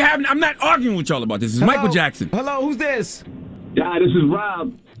 Why are we having... I'm not arguing with y'all about this. It's Michael Jackson. Hello, who's this? Yeah, this is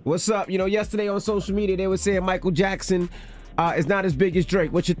Rob. What's up? Yesterday on social media, they were saying Michael Jackson is not as big as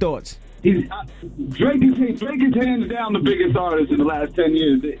Drake. What's your thoughts? Drake is hands down the biggest artist in the last 10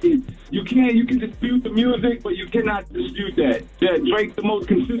 years. You can dispute the music, but you cannot dispute that Drake's the most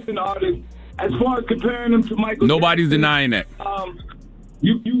consistent artist. As far as comparing him to Michael Nobody's Jackson, denying that.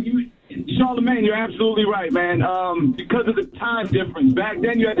 Charlamagne, you're absolutely right, man. Because of the time difference. Back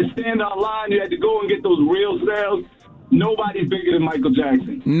then, you had to stand online. You had to go and get those real sales. Nobody's bigger than Michael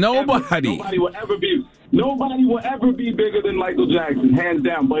Jackson. Nobody. Nobody will ever be bigger than Michael Jackson, hands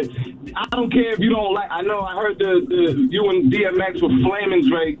down. But I don't care if you don't like. I know I heard you and DMX were flaming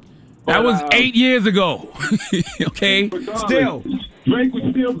Drake. That was 8 years ago. Okay? Still. Drake was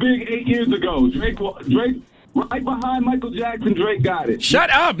still big 8 years ago. Drake, right behind Michael Jackson. Drake got it. Shut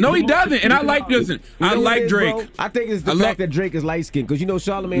up! No, he doesn't. And I like I like Drake. Bro? I think it's the fact that Drake is light skinned, because you know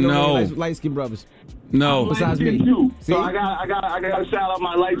Charlamagne don't like light skinned brothers. No. Besides me. Too. So I got to shout out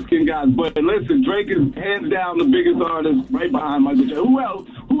my light skinned guys. But listen, Drake is hands down the biggest artist, right behind Michael Jackson.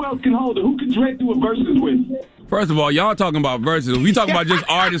 Who else can hold it? Who can Drake do a versus with? First of all, y'all talking about verses. We talking about just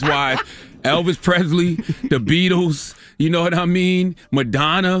artist-wise. Elvis Presley, the Beatles, you know what I mean?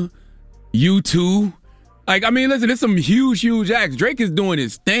 Madonna, U2. Like, I mean, listen, there's some huge acts. Drake is doing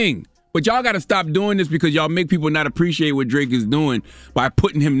his thing. But y'all got to stop doing this because y'all make people not appreciate what Drake is doing by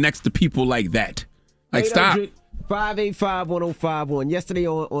putting him next to people like that. Like, stop. 585-1051. Yesterday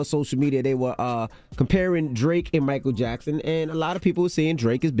on social media, they were comparing Drake and Michael Jackson, and a lot of people were saying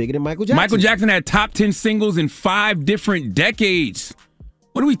Drake is bigger than Michael Jackson. Michael Jackson had top 10 singles in 5 different decades.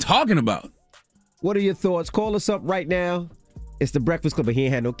 What are we talking about? What are your thoughts? Call us up right now. It's the Breakfast Club, but he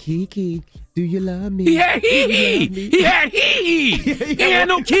ain't had no Kiki. Do you love me? He had hee-hee. He had hee-hee. He had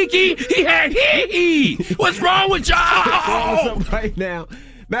no Kiki. He had hee-hee. What's wrong with y'all? Call us up right now.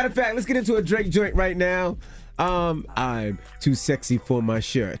 Matter of fact, let's get into a Drake joint right now. I'm too sexy for my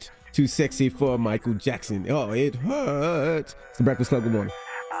shirt. Too sexy for Michael Jackson. Oh, it hurts. It's the Breakfast Club. Good morning.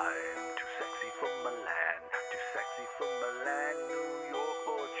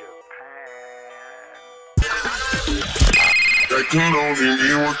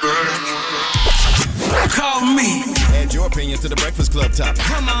 Call me. Add your opinion to the Breakfast Club topic.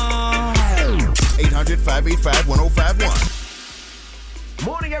 Come on. 800-585-1051.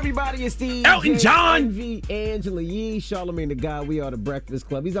 Morning, everybody. It's Steve. Elton John. Envy, Angela Yee, Charlamagne the God. We are the Breakfast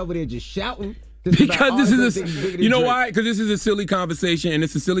Club. He's over there just shouting. Because this is you know why? Because this is a silly conversation, and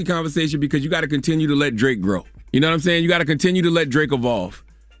it's a silly conversation because you got to continue to let Drake grow. You know what I'm saying? You got to continue to let Drake evolve.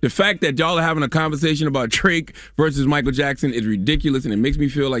 The fact that y'all are having a conversation about Drake versus Michael Jackson is ridiculous, and it makes me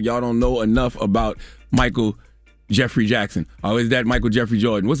feel like y'all don't know enough about Michael Jeffrey Jackson. Oh, is that Michael Jeffrey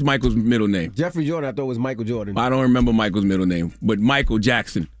Jordan? What's Michael's middle name? Jeffrey Jordan. I thought it was Michael Jordan. I don't remember Michael's middle name, but Michael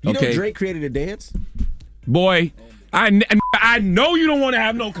Jackson. You okay? know Drake created a dance? Boy, I know you don't want to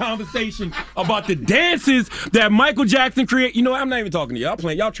have no conversation about the dances that Michael Jackson created. You know, I'm not even talking to y'all.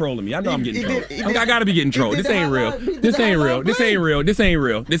 Y'all trolling me. I know I'm getting trolled. I got to be getting trolled. This ain't real. This ain't real. This ain't real. This ain't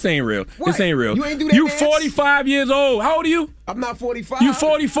real. This ain't real. This ain't real. You ain't do that You dance? 45 years old. How old are you? I'm not 45. You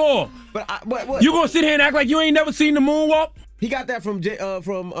 44. But what? You gonna sit here and act like you ain't never seen the moonwalk? He got that from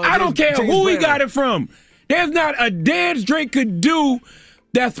I don't care James who he Brown. got it from. There's not a dance Drake could do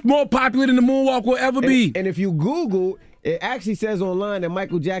that's more popular than the moonwalk will ever be. And if you Google, it actually says online that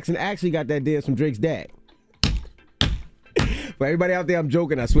Michael Jackson actually got that dance from Drake's dad. For everybody out there, I'm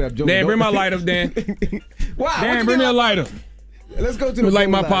joking. I swear I'm joking. Dan, bring my lighter, Dan. Wow. Dan, bring me a lighter. Let's go to the like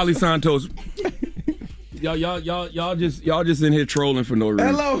phone my lines. Polly Santos. y'all just in here trolling for no reason.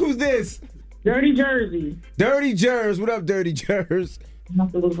 Hello, who's this? Dirty Jersey. Dirty Jers. What up, Dirty Jers?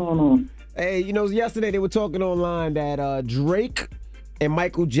 What's going on? Hey, you know, yesterday they were talking online that Drake and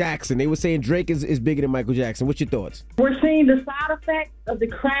Michael Jackson, they were saying Drake is bigger than Michael Jackson. What's your thoughts? We're seeing the side effects of the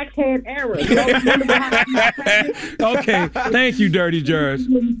crackhead era. You know, remember how Okay, thank you, Dirty Jers.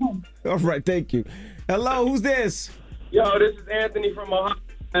 All right, thank you. Hello, who's this? Yo, this is Anthony from Ohio.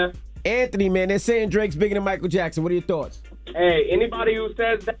 Anthony, man, they're saying Drake's bigger than Michael Jackson. What are your thoughts? Hey, anybody who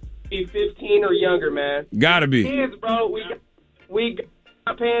says that be 15 or younger, man. Gotta be. Kids, bro, we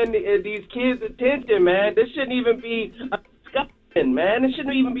got paying these kids attention, man. This shouldn't even be a discussion, man. This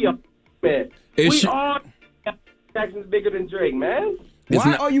shouldn't even be a man. We all Jackson's bigger than Drake, man.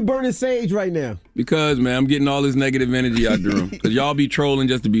 Why are you burning sage right now? Because, man, I'm getting all this negative energy out the room. Because y'all be trolling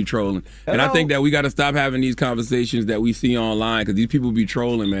just to be trolling. And I think that we got to stop having these conversations that we see online because these people be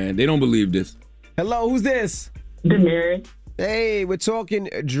trolling, man. They don't believe this. Hello, who's this? Demary. Hey, we're talking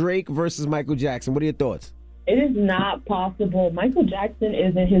Drake versus Michael Jackson. What are your thoughts? It is not possible. Michael Jackson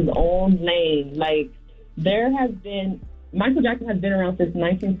is in his own lane. Like, Michael Jackson has been around since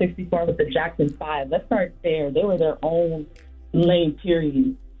 1964 with the Jackson 5. Let's start there. They were their own lane,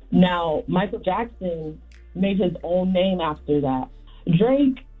 period. Now, Michael Jackson made his own name after that.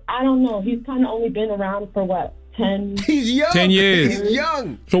 Drake, I don't know. He's kind of only been around for what? 10? He's young. 10 years. He's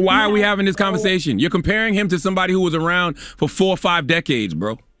young. So why are we having this conversation? You're comparing him to somebody who was around for 4 or 5 decades,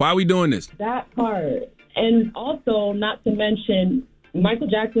 bro. Why are we doing this? That part. And also, not to mention, Michael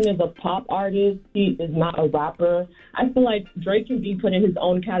Jackson is a pop artist. He is not a rapper. I feel like Drake can be put in his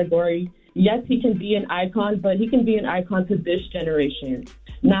own category. Yes, he can be an icon, but he can be an icon to this generation,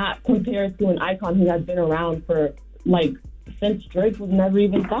 not compared to an icon who has been around for, like, since Drake was never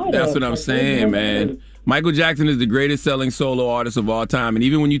even thought of. That's what I'm saying, man. Michael Jackson is the greatest selling solo artist of all time. And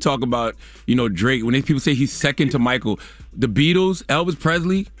even when you talk about, Drake, when people say he's second to Michael, the Beatles, Elvis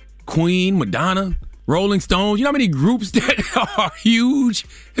Presley, Queen, Madonna, Rolling Stones, you know how many groups that are huge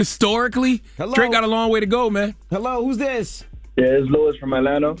historically? Hello? Drake got a long way to go, man. Hello, who's this? Yeah, it's Louis from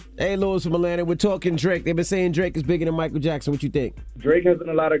Atlanta. Hey, Louis from Atlanta. We're talking Drake. They've been saying Drake is bigger than Michael Jackson. What you think? Drake has done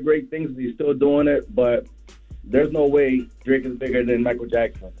a lot of great things. He's still doing it, but there's no way Drake is bigger than Michael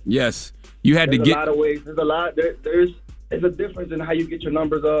Jackson. Yes. You had There's to get... a lot of ways. There's a lot. There's a difference in how you get your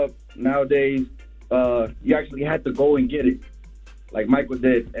numbers up nowadays. You actually had to go and get it, like Michael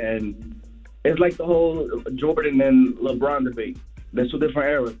did. And it's like the whole Jordan and LeBron debate. There's two different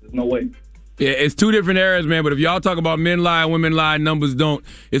eras. There's no way. Yeah, it's two different eras, man. But if y'all talk about men lie, women lie, numbers don't,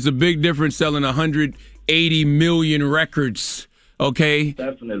 it's a big difference selling 180 million records, okay?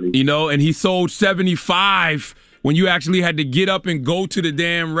 Definitely. And he sold 75 when you actually had to get up and go to the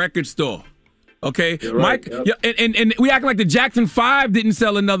damn record store. Okay, You're right, Mike, and we act like the Jackson 5 didn't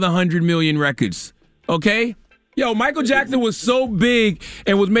sell another 100 million records. Okay, Michael Jackson was so big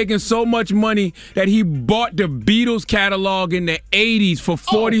and was making so much money that he bought the Beatles catalog in the 80s for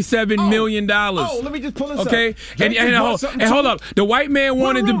 $47 million. Let me just pull this up. Okay, and hold up, the white man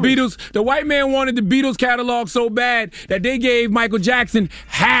wanted the Beatles. The white man wanted the Beatles catalog so bad that they gave Michael Jackson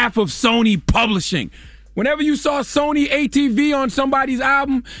half of Sony Publishing. Whenever you saw Sony ATV on somebody's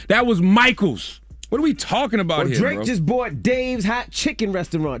album, that was Michael's. What are we talking about here, Drake bro? just bought Dave's Hot Chicken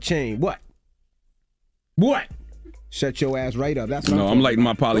restaurant chain. What? Shut your ass right up. That's what I'm lighting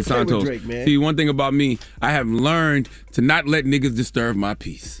my Palo Santos. Drake, man. See, one thing about me, I have learned to not let niggas disturb my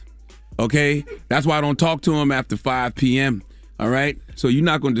peace. Okay? That's why I don't talk to them after 5 p.m. All right? So you're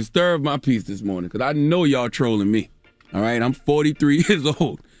not going to disturb my peace this morning because I know y'all trolling me. All right? I'm 43 years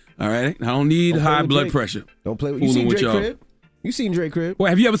old. All right? I don't need high blood pressure. Don't play with you. Seen Drake crib? You seen Drake crib? Wait,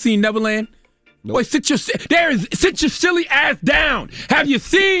 have you ever seen Neverland? Nope. Wait, sit your silly ass down. Have you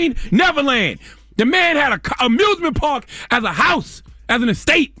seen Neverland? The man had an amusement park as a house, as an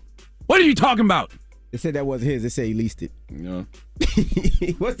estate. What are you talking about? They said that wasn't his. They said he leased it. No.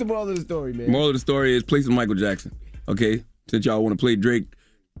 What's the moral of the story, man? Moral of the story is play some Michael Jackson. Okay? Since y'all want to play Drake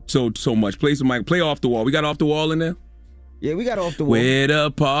so much, play some Michael. Play Off the Wall. We got Off the Wall in there? Yeah, we got Off the Wall. We're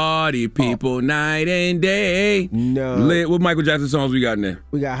the party people night and day. No. What Michael Jackson songs we got in there?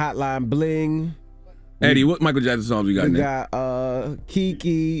 We got Hotline Bling. Eddie, what Michael Jackson songs we got in there? We got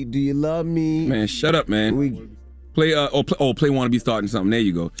Kiki, Do You Love Me? Man, shut up, man. Play Wanna Be Starting Something. There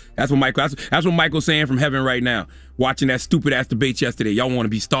you go. That's what Michael's saying from heaven right now. Watching that stupid ass debate yesterday. Y'all want to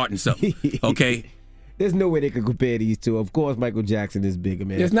be starting something. Okay? There's no way they could compare these two. Of course, Michael Jackson is bigger,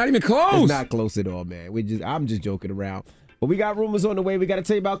 man. It's not even close. It's not close at all, man. I'm just joking around. But we got rumors on the way. We got to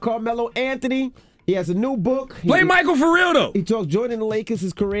tell you about Carmelo Anthony. He has a new book. Play Michael for real, though. He talks joining the Lakers,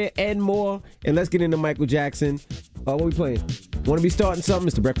 his career, and more. And let's get into Michael Jackson. What we playing? Want to be starting something?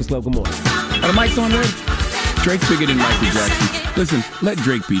 It's the Breakfast Club. Good morning. Are the mics on ready? Drake's bigger than Michael Jackson. Listen, let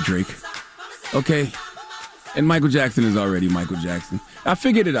Drake be Drake. Okay? And Michael Jackson is already Michael Jackson. I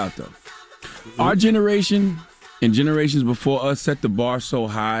figured it out, though. Our generation and generations before us set the bar so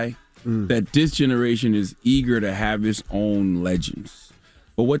high that this generation is eager to have its own legends.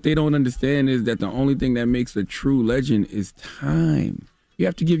 But what they don't understand is that the only thing that makes a true legend is time. You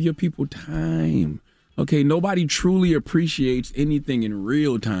have to give your people time. Okay, nobody truly appreciates anything in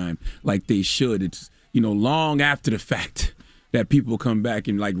real time like they should. It's, long after the fact that people come back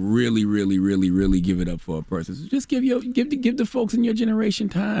and like really, really, really, really give it up for a person. So just give the folks in your generation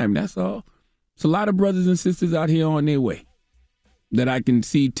time. That's all. It's a lot of brothers and sisters out here on their way that I can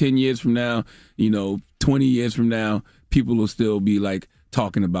see 10 years from now, 20 years from now, people will still be like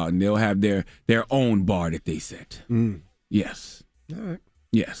talking about, and they'll have their own bar that they set. Yes. All right.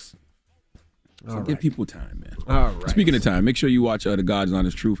 Yes. So give people time, man. All right. Speaking of time, make sure you watch The God's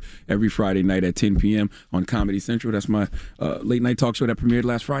Honest Truth every Friday night at 10 p.m. on Comedy Central. That's my late night talk show that premiered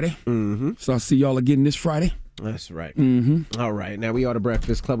last Friday. Mm-hmm. So I'll see y'all again this Friday. That's right. Mm-hmm. All right. Now we are the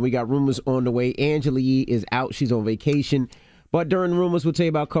Breakfast Club. We got rumors on the way. Angela Yee is out. She's on vacation. But during the rumors, we'll tell you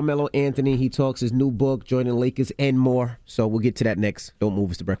about Carmelo Anthony. He talks his new book, joining Lakers, and more. So we'll get to that next. Don't move.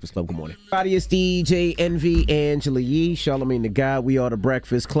 It's the Breakfast Club. Good morning. Everybody, it's DJ Envy, Angela Yee, Charlamagne the God. We are the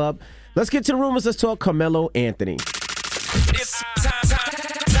Breakfast Club. Let's get to the rumors. Let's talk Carmelo Anthony. It's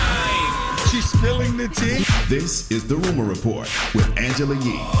time. She's spilling the tea. This is the Rumor Report with Angela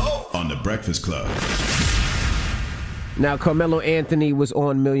Yee on the Breakfast Club. Now, Carmelo Anthony was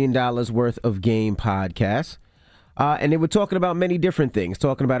on $1 Million Worth of Game podcast. And they were talking about many different things,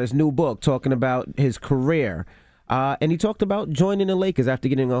 talking about his new book, talking about his career. And he talked about joining the Lakers after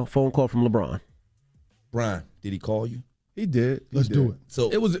getting a phone call from LeBron. Brian, did he call you? He did. Let's do it. So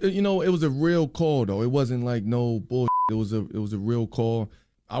it was, it was a real call though. It wasn't like no bullshit. It was a real call.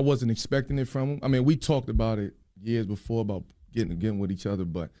 I wasn't expecting it from him. I mean, we talked about it years before about getting with each other,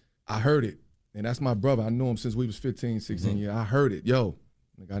 but I heard it, and that's my brother. I knew him since we was 15, 16 years. I heard it. Yo,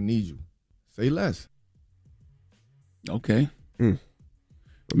 I need you. Say less. Okay.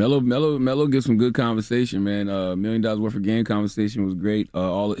 Melo gives some good conversation, man. $1 million worth of game conversation was great.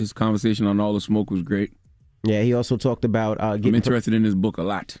 All his conversation on All the Smoke was great. Yeah, he also talked about getting. I'm interested in his book a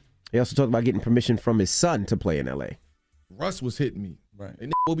lot. He also talked about getting permission from his son to play in L.A. Russ was hitting me. Right.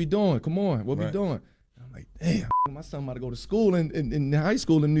 Hey, what we doing? Come on, what we doing? I'm like, damn, my son about to go to school in high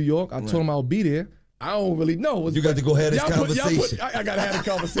school in New York. I told him I'll be there. I don't really know. You got to go have this conversation. I got to have a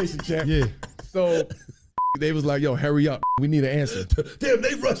conversation, champ. Yeah. So they was like, yo, hurry up. We need an answer. Damn,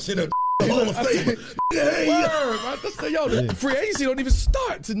 they rushing the Hall of Fame. I said, yo, the free agency don't even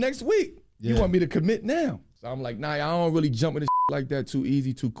start till next week. You want me to commit now? So I'm like, nah, I don't really jump into like that too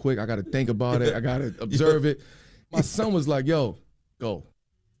easy, too quick. I got to think about it. I got to observe it. My son was like, yo, go.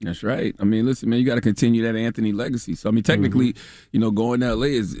 That's right. I mean, listen, man, you got to continue that Anthony legacy. So, I mean, technically, going to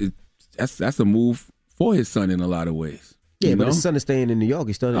L.A. that's a move for his son in a lot of ways. Yeah, but his son is staying in New York.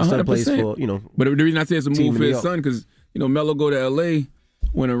 His son plays for, But the reason I say it's a move for his son, because, Melo go to L.A.,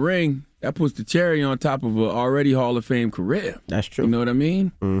 win a ring, that puts the cherry on top of an already Hall of Fame career. That's true. You know what I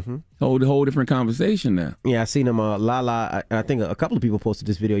mean? Mm-hmm. Whole different conversation now. Yeah, I seen him. Lala, I think a couple of people posted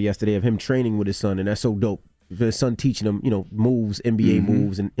this video yesterday of him training with his son, and that's so dope. His son teaching him, moves, NBA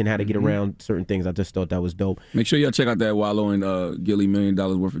moves, and how to get around certain things. I just thought that was dope. Make sure y'all check out that Wallow and Gilly $1 million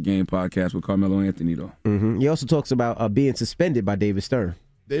worth of game podcast with Carmelo Anthony, though. Mm-hmm. He also talks about being suspended by David Stern.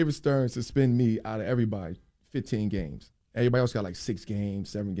 David Stern suspended me out of everybody 15 games. Everybody else got like 6 games,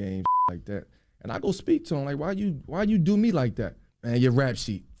 7 games, like that. And I go speak to him like, why you do me like that? Man, your rap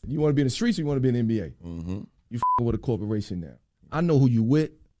sheet. You want to be in the streets or you want to be in the NBA? Mm-hmm. You with a corporation now. I know who you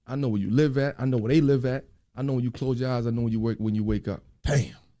with. I know where you live at. I know where they live at. I know when you close your eyes. I know when you wake up.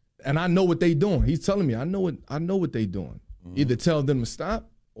 Damn. And I know what they doing. He's telling me I know what they doing. Mm-hmm. Either tell them to stop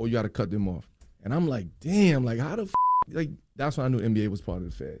or you got to cut them off. And I'm like, damn, like how the like that's when I knew NBA was part of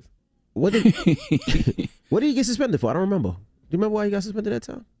the feds. What did he get suspended for? I don't remember. Do you remember why he got suspended that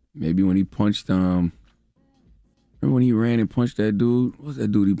time? Maybe when he punched remember when he ran and punched that dude? What was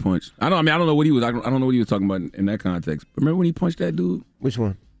that dude he punched? I don't know what he was. I don't know what he was talking about in that context. But remember when he punched that dude? Which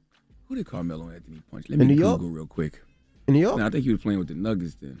one? Who did Carmelo Anthony punch? Let me Google real quick. In New York? No, I think he was playing with the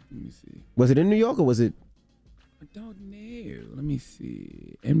Nuggets then. Let me see. Was it in New York or was it? I don't know. Let me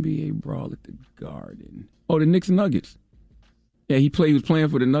see. NBA brawl at the Garden. Oh, the Knicks and Nuggets. Yeah, he was playing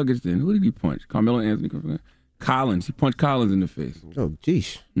for the Nuggets then. Who did he punch? Carmelo Anthony. Collins. He punched Collins in the face. Oh,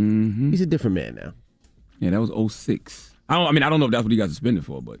 geez. Mm-hmm. He's a different man now. Yeah, that was 06. I don't know if that's what he got suspended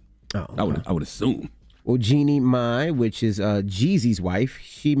for, but I would assume. Well, Jeannie Mai, which is Jeezy's wife,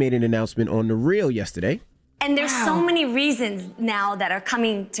 she made an announcement on The Real yesterday. And there's so many reasons now that are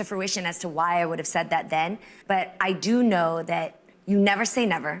coming to fruition as to why I would have said that then. But I do know that you never say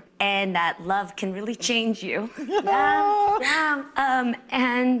never, and that love can really change you.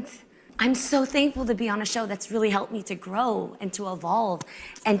 And I'm so thankful to be on a show that's really helped me to grow and to evolve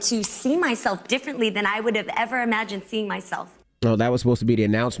and to see myself differently than I would have ever imagined seeing myself. Oh, that was supposed to be the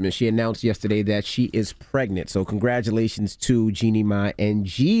announcement. She announced yesterday that she is pregnant. So congratulations to Jeannie Mai and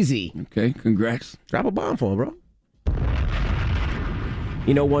Jeezy. Okay, congrats. Drop a bomb for him, bro.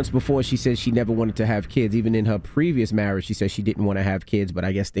 Once before she said she never wanted to have kids. Even in her previous marriage, she said she didn't want to have kids. But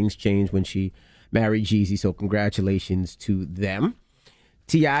I guess things changed when she married Jeezy. So congratulations to them.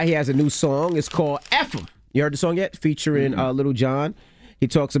 T.I., he has a new song. It's called F 'em. You heard the song yet? Featuring Lil Jon. He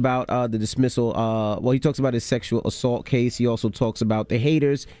talks about the dismissal. He talks about his sexual assault case. He also talks about the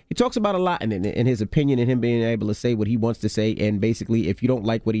haters. He talks about a lot in his opinion and him being able to say what he wants to say. And basically, if you don't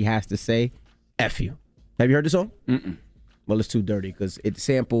like what he has to say, F you. Have you heard the song? Mm-mm. Well, it's too dirty because it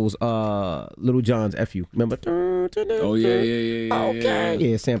samples Lil Jon's F you. Remember? Oh, yeah. Okay.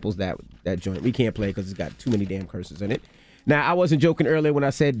 Yeah, it samples that joint. We can't play it because it's got too many damn curses in it. Now, I wasn't joking earlier when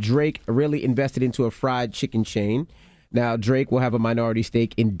I said Drake really invested into a fried chicken chain. Now, Drake will have a minority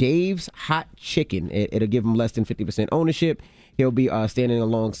stake in Dave's Hot Chicken. It'll give him less than 50% ownership. He'll be standing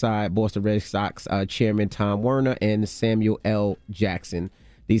alongside Boston Red Sox chairman Tom Werner and Samuel L. Jackson.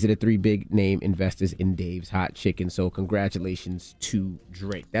 These are the 3 big name investors in Dave's Hot Chicken. So congratulations to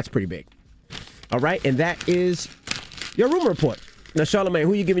Drake. That's pretty big. All right, and that is your rumor report. Now, Charlamagne,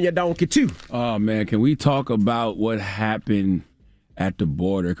 who you giving your donkey to? Oh, man, can we talk about what happened at the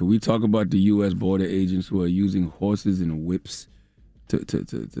border? Can we talk about the U.S. border agents who are using horses and whips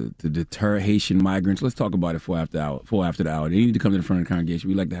to deter Haitian migrants. Let's talk about it before after the hour. They need to come to the front of the congregation.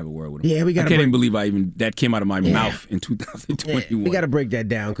 We'd like to have a word with them. Yeah, we got. I can't even believe that came out of my mouth in 2021. Yeah, we got to break that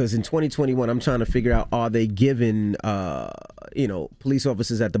down because in 2021, I'm trying to figure out: are they giving police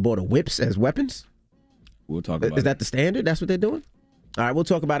officers at the border whips as weapons? We'll talk about it. Is that the standard? That's what they're doing? All right, we'll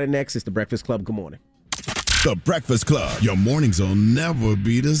talk about it next. It's The Breakfast Club. Good morning. The Breakfast Club. Your mornings will never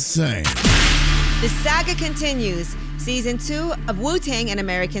be the same. The saga continues. Season 2 of Wu-Tang: An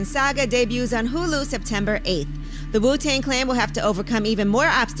American Saga debuts on Hulu September 8th. The Wu-Tang Clan will have to overcome even more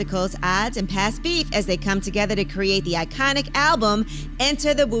obstacles, odds, and past beef as they come together to create the iconic album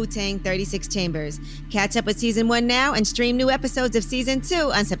Enter the Wu-Tang 36 Chambers. Catch up with Season 1 now and stream new episodes of Season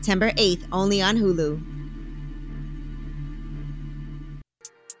 2 on September 8th, only on Hulu.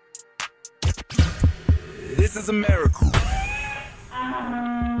 This is America.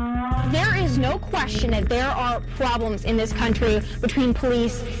 There is no question that there are problems in this country between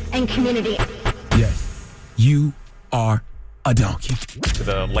police and community. Yes, you are a donkey. To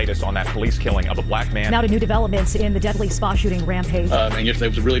the latest on that police killing of a black man. Now to new developments in the deadly spa shooting rampage. And yesterday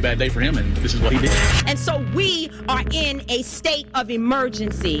was a really bad day for him, and this is what he did. And so we are in a state of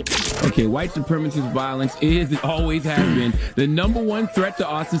emergency. Okay, white supremacist violence is, it always has been, the number one threat to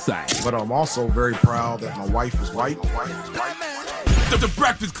our society. But I'm also very proud that my wife is white. The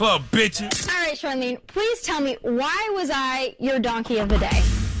Breakfast Club, bitches. All right, Charlene, please tell me, why was I your donkey of the day?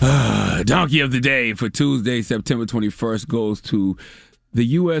 Donkey of the day for Tuesday, September 21st goes to the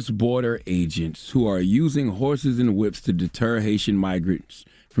U.S. border agents who are using horses and whips to deter Haitian migrants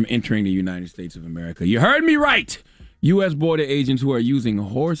from entering the United States of America. You heard me right. U.S. border agents who are using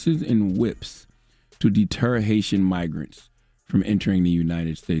horses and whips to deter Haitian migrants from entering the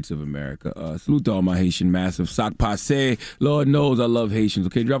United States of America. Salute to all my Haitian Massive. Sac passe. Lord knows I love Haitians.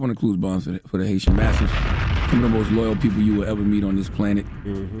 Okay, drop on the clues bombs for the Haitian Massive. Some of the most loyal people you will ever meet on this planet.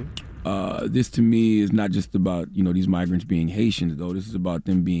 This to me is not just about, these migrants being Haitians, though. This is about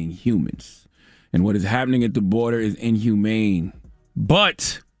them being humans. And what is happening at the border is inhumane.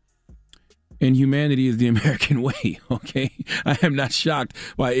 But inhumanity is the American way, okay? I am not shocked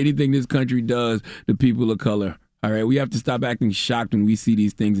by anything this country does to people of color. All right, we have to stop acting shocked when we see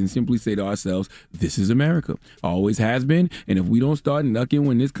these things and simply say to ourselves, this is America. Always has been. And if we don't start knucking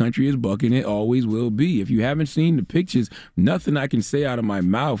when this country is bucking, it always will be. If you haven't seen the pictures, nothing I can say out of my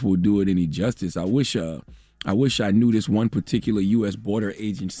mouth will do it any justice. I wish I knew this one particular U.S. border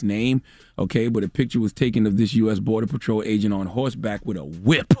agent's name, okay? But a picture was taken of this U.S. Border Patrol agent on horseback with a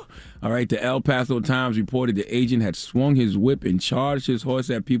whip. All right, the El Paso Times reported the agent had swung his whip and charged his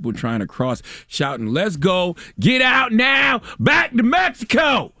horse at people trying to cross, shouting, "Let's go, get out now, back to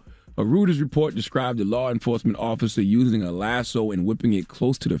Mexico." A Reuters report described the law enforcement officer using a lasso and whipping it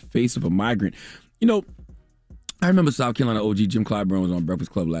close to the face of a migrant. I remember South Carolina OG Jim Clyburn was on Breakfast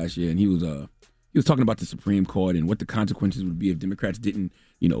Club last year, and he was talking about the Supreme Court and what the consequences would be if Democrats didn't,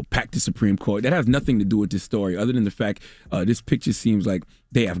 pack the Supreme Court. That has nothing to do with this story other than the fact this picture seems like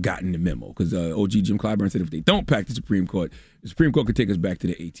they have gotten the memo because OG Jim Clyburn said if they don't pack the Supreme Court could take us back to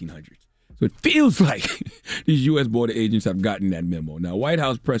the 1800s. So it feels like these U.S. border agents have gotten that memo. Now, White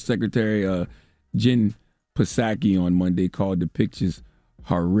House Press Secretary Jen Psaki on Monday called the pictures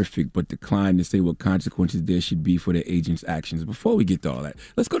horrific, but declined to say what consequences there should be for the agents' actions. Before we get to all that,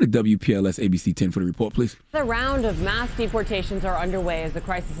 let's go to WPLS ABC 10 for the report, please. The round of mass deportations are underway as the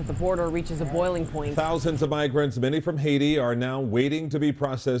crisis at the border reaches a boiling point. Thousands of migrants, many from Haiti, are now waiting to be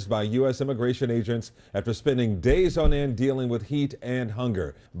processed by U.S. immigration agents after spending days on end dealing with heat and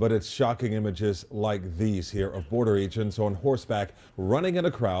hunger. But it's shocking images like these here of border agents on horseback running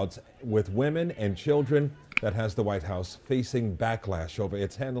into crowds with women and children that has the White House facing backlash over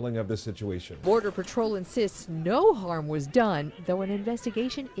its handling of this situation. Border Patrol insists no harm was done, though an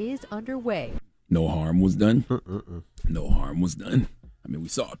investigation is underway. No harm was done? No harm was done. I mean, we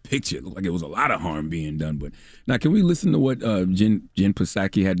saw a picture. It looked like it was a lot of harm being done. But now, can we listen to what Jen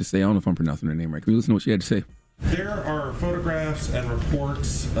Psaki had to say? I don't know if I'm pronouncing her name right. Can we listen to what she had to say? There are photographs and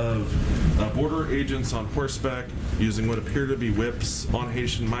reports of border agents on horseback using what appear to be whips on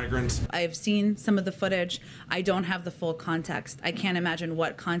Haitian migrants. I've seen some of the footage. I don't have the full context. I can't imagine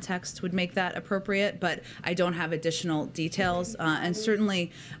what context would make that appropriate, but I don't have additional details. And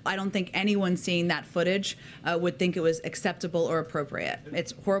certainly, I don't think anyone seeing that footage would think it was acceptable or appropriate.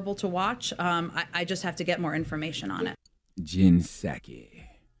 It's horrible to watch. I just have to get more information on it. Jen Psaki,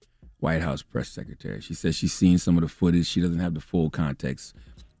 White House press secretary. She says she's seen some of the footage. She doesn't have the full context.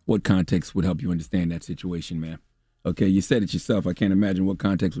 What context would help you understand that situation, man? Okay, you said it yourself. I can't imagine what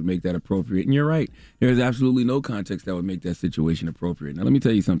context would make that appropriate. And you're right. There's absolutely no context that would make that situation appropriate. Now, let me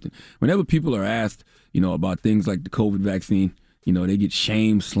tell you something. Whenever people are asked, about things like the COVID vaccine, you know, they get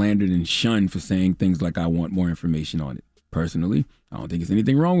shamed, slandered, and shunned for saying things like, I want more information on it. Personally, I don't think there's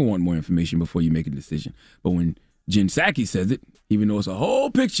anything wrong with wanting more information before you make a decision. But when Jen Psaki says it, even though it's a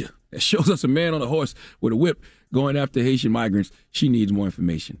whole picture that shows us a man on a horse with a whip going after Haitian migrants, she needs more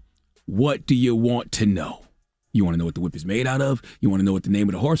information. What do you want to know? You want to know what the whip is made out of? You want to know what the name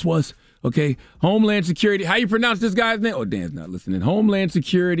of the horse was? Okay, Homeland Security. How you pronounce this guy's name? Oh, Dan's not listening. Homeland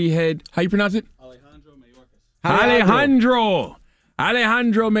Security head. How you pronounce it? Alejandro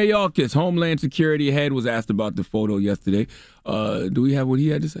Mayorkas, Homeland Security head, was asked about the photo yesterday. Do we have what he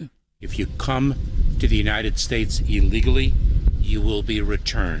had to say? If you come to the United States illegally, you will be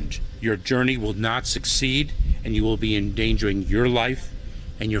returned. Your journey will not succeed, and you will be endangering your life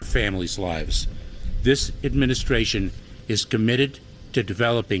and your family's lives. This administration is committed to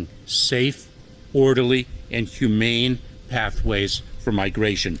developing safe, orderly, and humane pathways for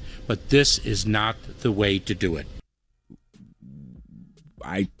migration, but this is not the way to do it.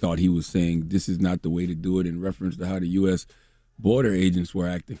 I thought he was saying this is not the way to do it in reference to how the U.S. border agents were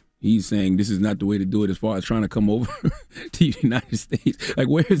acting. He's saying this is not the way to do it as far as trying to come over to the United States. Like,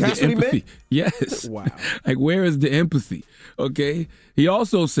 where is the empathy? Yes. Wow. Like, where is the empathy? Okay. He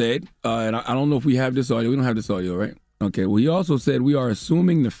also said, and I don't know if we have this audio. We don't have this audio, right? Okay. Well, he also said we are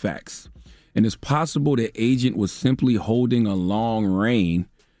assuming the facts, and it's possible the agent was simply holding a long rein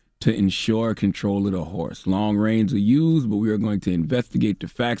to ensure control of the horse. Long reins are used, but we are going to investigate the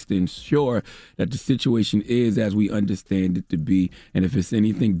facts to ensure that the situation is as we understand it to be. And if it's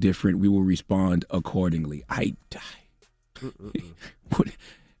anything different, we will respond accordingly.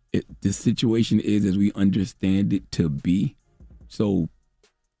 The situation is as we understand it to be. So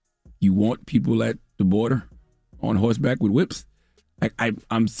you want people at the border on horseback with whips?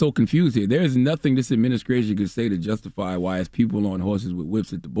 I'm so confused here. There is nothing this administration could say to justify why it's people on horses with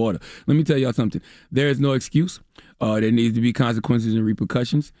whips at the border. Let me tell y'all something. There is no excuse. There needs to be consequences and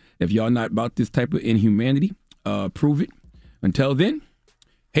repercussions. If y'all not about this type of inhumanity, prove it. Until then,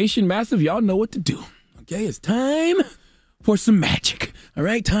 Haitian Massive, y'all know what to do. Okay, it's time for some magic. All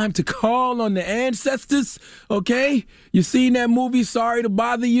right, time to call on the ancestors. Okay, you seen that movie Sorry to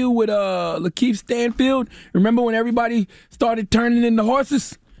Bother You with Lakeith Stanfield? Remember when everybody started turning into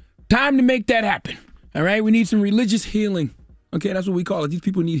horses? Time to make that happen. All right, we need some religious healing. Okay, that's what we call it. These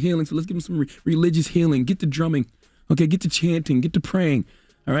people need healing, so let's give them some religious healing. Get the drumming. Okay, get the chanting. Get the praying.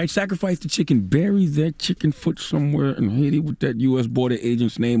 All right, sacrifice the chicken. Bury that chicken foot somewhere in Haiti with that U.S. border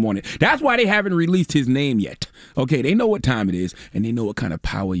agent's name on it. That's why they haven't released his name yet. Okay, they know what time it is, and they know what kind of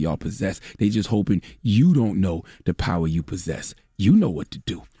power y'all possess. They just hoping you don't know the power you possess. You know what to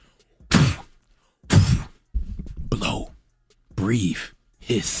do. Blow, breathe,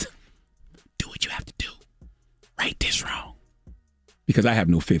 hiss. Do what you have to do. Right this wrong. Because I have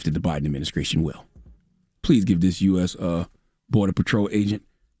no faith that the Biden administration will. Please give this U.S. Border Patrol agent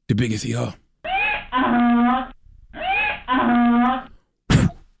the biggest ER.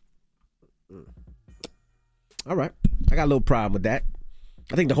 All right. I got a little problem with that.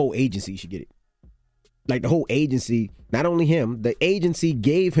 I think the whole agency should get it. Like the whole agency, not only him, the agency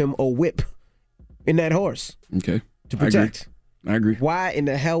gave him a whip in that horse. Okay. To protect. I agree. Why in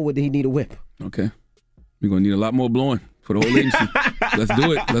the hell would he need a whip? Okay. We're going to need a lot more blowing for the whole agency. Let's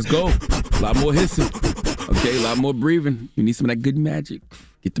do it. Let's go. A lot more hissing. Okay, a lot more breathing. You need some of that good magic.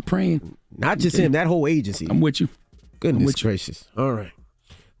 Get to praying. Not just him, that whole agency. I'm with you. Goodness gracious. All right.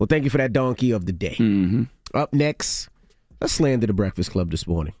 Well, thank you for that donkey of the day. Mm-hmm. Up next, let's slander the Breakfast Club this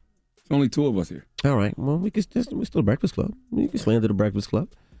morning. There's only two of us here. All right. Well, we're still a Breakfast Club. You can slander the Breakfast Club.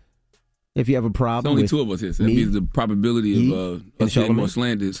 If you have a problem, there's only two of us here. So that means the probability of us getting more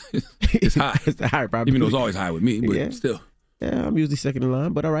slander is high. It's a high probability. Even though it's always high with me, but still. Yeah, I'm usually second in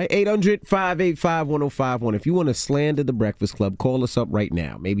line, but all right. 800-585-1051. If you want to slander the Breakfast Club, call us up right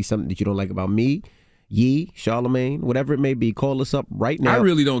now. Maybe something that you don't like about me, Yee, Charlamagne, whatever it may be. Call us up right now. I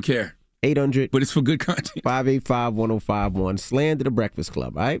really don't care. 800. But it's for good content. 585-1051. Slander the Breakfast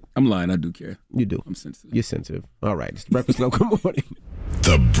Club, all right? I'm lying. I do care. You do. I'm sensitive. You're sensitive. All right. It's the Breakfast Club. Good morning.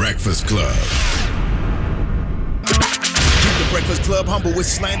 The Breakfast Club. Keep the Breakfast Club humble with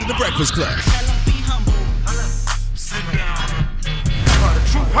Slander the Breakfast Club.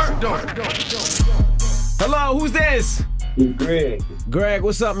 Hello, who's this? Greg. Greg,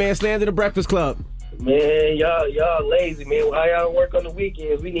 what's up, man? Slander the Breakfast Club. Man, y'all lazy, man. How y'all work on the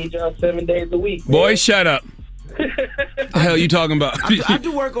weekends? We need y'all 7 days a week, man. Boy, shut up. The hell you talking about? I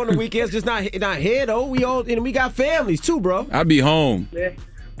do work on the weekends, just not here though. We got families too, bro. I be home. Man,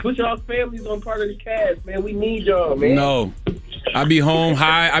 put y'all families on part of the cast, man. We need y'all, man. No, I be home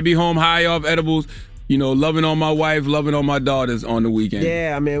high. I be home high off edibles. You know, loving on my wife, loving on my daughters on the weekend.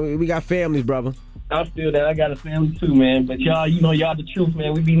 Yeah, man, we got families, brother. I feel that. I got a family too, man. But y'all, y'all the truth,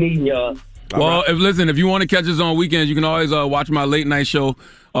 man. We be needing y'all. Well, if you want to catch us on weekends, you can always watch my late night show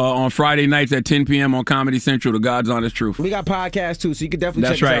on Friday nights at 10 p.m. on Comedy Central, The God's Honest Truth. We got podcasts too, so you can definitely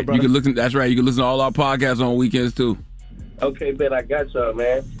That's check right. us out, brother. You can listen. That's right. You can listen to all our podcasts on weekends too. Okay, bet I got y'all,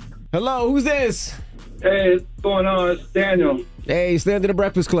 man. Hello, who's this? Hey, what's going on? It's Daniel. Hey, stand to the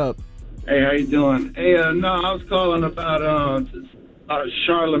Breakfast Club. Hey, how you doing? Hey, no, I was calling about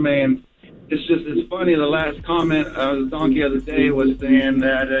Charlemagne. It's funny. The last comment the donkey the other day was saying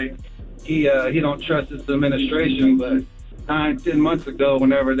that he don't trust his administration, but 9-10 months ago,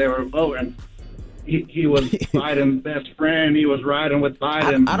 whenever they were voting, he was Biden's best friend. He was riding with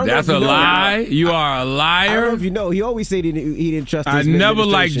Biden. That's a lie. You are a liar. I don't know if you know. He always said he didn't trust his I never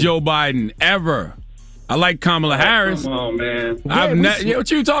administration. liked Joe Biden ever. I like Kamala Harris. Come on, man.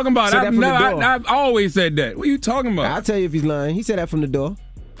 What you talking about? I've always said that. What are you talking about? I'll tell you if he's lying. He said that from the door.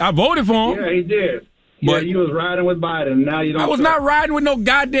 I voted for him. Yeah, he did. But you was riding with Biden. Now you don't. I was not riding with no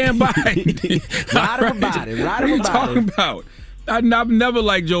goddamn Biden. Riding with Biden. What are you talking about? I've never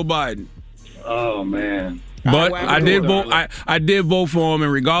liked Joe Biden. Oh man. But I did vote. I did vote for him,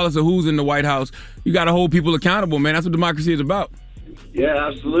 and regardless of who's in the White House, you got to hold people accountable, man. That's what democracy is about. Yeah,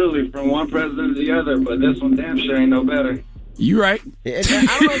 absolutely. From one president to the other, but this one damn sure ain't no better. You right. And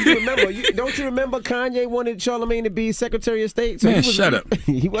I don't know if you remember. Don't you remember Kanye wanted Charlemagne to be Secretary of State? So Man, shut up.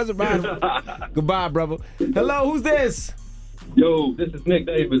 He wasn't riding. Goodbye, brother. Hello, who's this? Yo, this is Nick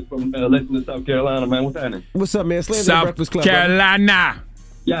Davis from Lexington, South Carolina, man. What's happening? What's up, man? Slam South Breakfast Club, Carolina.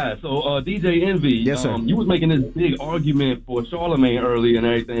 Yeah, so DJ Envy, yes, sir. You was making this big argument for Charlemagne earlier and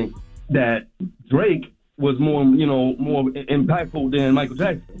everything that Drake was more impactful than Michael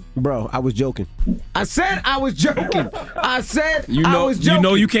Jackson. Bro, I was joking. I said I was joking. I said I was joking. You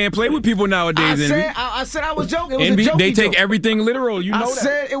know you can't play with people nowadays, Envy. I said I was joking. It was Envy, a joke. they take everything literal. You know I that.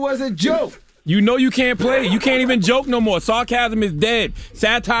 said it was a joke. You know you can't play. You can't even joke no more. Sarcasm is dead.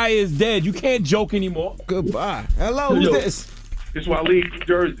 Satire is dead. You can't joke anymore. Goodbye. Hello, who's this? It's Waleed from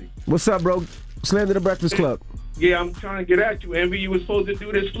Jersey. What's up, bro? Slam to the Breakfast Club. Yeah, I'm trying to get at you, Envy. You were supposed to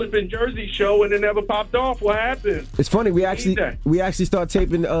do this flipping Jersey show and it never popped off. What happened? It's funny. We actually start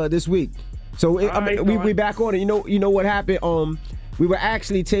taping this week. So we back on it. You know what happened? We were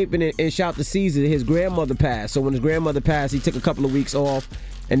actually taping it and Shout to Caesar. His grandmother passed. So when his grandmother passed, he took a couple of weeks off,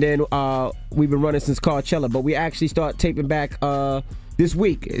 and then we've been running since Coachella. But we actually start taping back this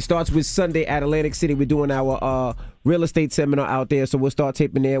week. It starts with Sunday at Atlantic City. We're doing our real estate seminar out there. So we'll start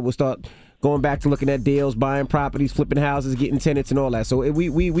taping there. We'll start going back to looking at deals, buying properties, flipping houses, getting tenants and all that. So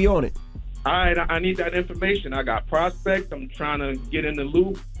we on it. All right, I need that information. I got prospects. I'm trying to get in the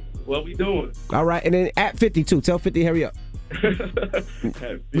loop. What we doing? All right, and then at 52, tell 50 hurry up.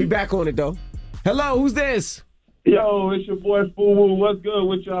 We back on it though. Hello, who's this? Yo, it's your boy Fuhu. What's good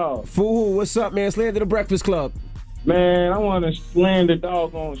with y'all? Fuhu, what's up, man? Slam to the Breakfast Club. Man, I want to slam the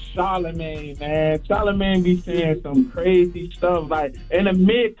dog on Charlemagne, man. Charlemagne be saying some crazy stuff. Like, in a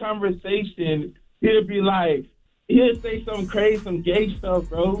mid-conversation, he'll say some crazy, some gay stuff,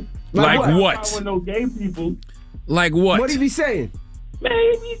 bro. Like what? Not with no gay people. Like what? What he be saying? Man,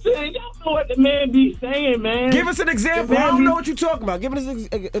 he be saying, y'all know what the man be saying, man. Give us an example. I don't know what you're talking about. Give us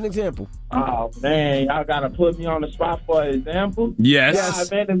an example. Oh, man, y'all got to put me on the spot for an example? Yes.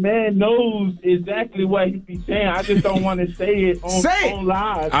 Yeah, man, the man knows exactly what he be saying. I just don't want to say it on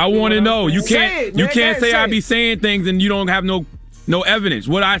live. I want to know. You can't say I be it. saying things and you don't have no evidence.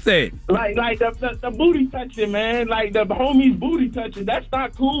 What I said. Like the booty touching, man. Like the homie's booty touching. That's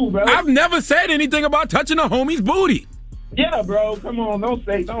not cool, bro. I've never said anything about touching a homie's booty. Yeah, bro. Come on. Don't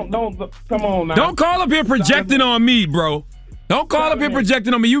come on now. Don't call up here projecting on me, bro. Don't call up here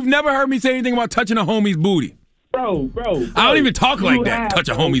projecting on me. You've never heard me say anything about touching a homie's booty. Bro. I don't even talk like that. Touch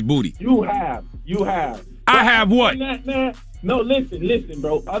a homie's booty. You have. I have what? No, listen,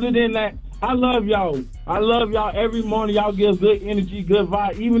 bro. Other than that, I love y'all. Every morning. Y'all give good energy, good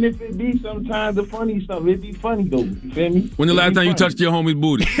vibe. Even if it be sometimes the funny stuff, it be funny though. You feel me? When the last time you touched your homie's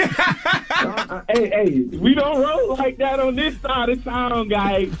booty? Hey, we don't roll like that on this side of town,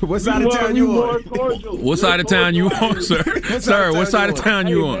 guys. What side of town you on? What side of town you on, sir? Sir, what side of town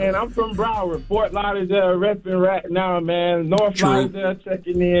you on? Man, I'm from Broward. Fort Lauderdale, repping right now, man. North Lauderdale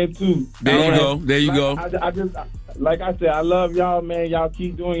checking in too. There you go. I just, like I said, I love y'all, man. Y'all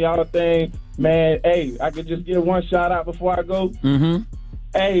keep doing y'all thing. Man, hey, I could just give one shout out before I go. Mm-hmm.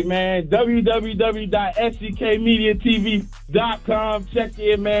 Hey, man, www.sckmediatv.com. Check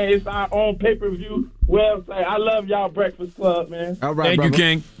in, man. It's our own pay-per-view website. I love y'all Breakfast Club, man. All right, Thank you,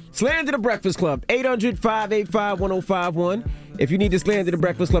 King. Slam to the Breakfast Club, 800-585-1051. If you need to slam to the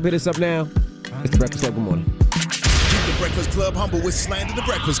Breakfast Club, hit us up now. It's the Breakfast Club. Good morning. Keep the Breakfast Club humble with Slam to the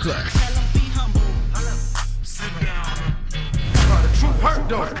Breakfast Club.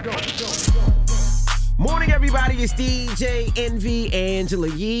 Morning, everybody. It's DJ Envy, Angela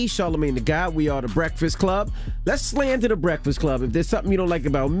Yee, Charlamagne the God. We are the Breakfast Club. Let's slander the Breakfast Club. If there's something you don't like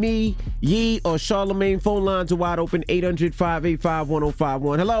about me, Yee, or Charlamagne, phone lines are wide open,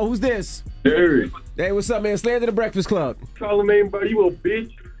 800-585-1051. Hello, who's this? Hey, what's up, man? Slander the Breakfast Club. Charlamagne, bro, you a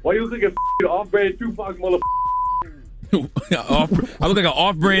bitch. Why you look at off-brand Tupac, motherfucker? I look like an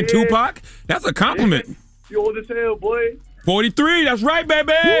off-brand Tupac? That's a compliment. You old as hell, boy. 43, that's right,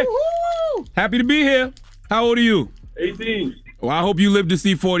 baby. Woo-hoo! Happy to be here. How old are you? 18. Well, I hope you live to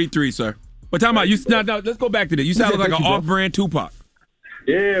see 43, sir. But time out. Now, let's go back to that. You sound like an off-brand Tupac.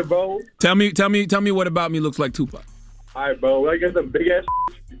 Yeah, bro. Tell me what about me looks like Tupac. All right, bro. I got some big-ass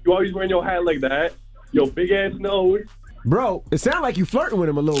you always wearing your hat like that. Your big-ass nose. Bro, it sounds like you flirting with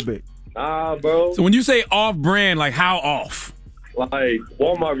him a little bit. Nah, bro. So when you say off-brand, like how off? Like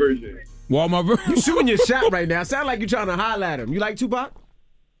Walmart version. Walmart version? You shooting your shot right now. Sound like you're trying to holler at him. You like Tupac?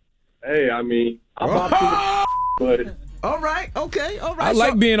 Hey, I mean, I'm off but... All right, okay, all right. I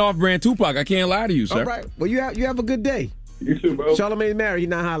like being off-brand Tupac. I can't lie to you, sir. All right. Well, you have a good day. You too, bro. Charlamagne's married. He's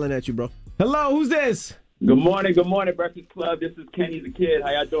not hollering at you, bro. Hello, who's this? Good morning, Breakfast Club. This is Kenny the Kid.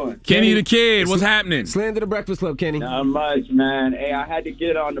 How y'all doing? Kenny the Kid, what's happening? Slander the Breakfast Club, Kenny. Not much, man. Hey, I had to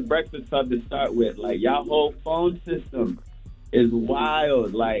get on the Breakfast Club to start with. Like, y'all whole phone system is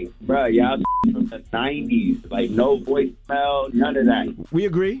wild. Like, bro, y'all from the 90s. Like, no voicemail, none of that. We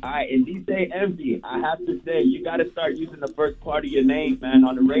agree. All right, and DJ Envy, I have to say, you got to start using the first part of your name, man,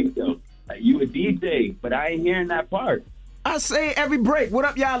 on the radio. Like, you a DJ, but I ain't hearing that part. I say every break. What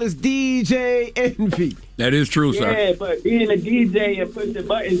up, y'all? It's DJ Envy. That is true, sir. Yeah, but being a DJ and pushing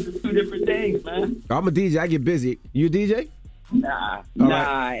buttons is two different things, man. I'm a DJ. I get busy. You a DJ? Nah.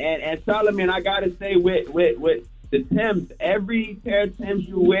 Right. And Charlamagne, I gotta say, with the Timbs, every pair of Timbs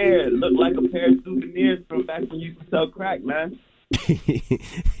you wear look like a pair of souvenirs from back when you used to sell crack, man.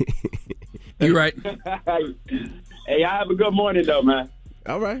 You're right. Hey, y'all have a good morning, though, man.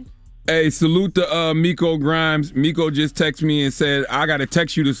 All right. Hey, salute to Miko Grimes. Miko just texted me and said, I got to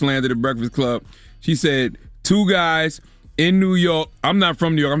text you to slander the Breakfast Club. She said, 2 guys in New York. I'm not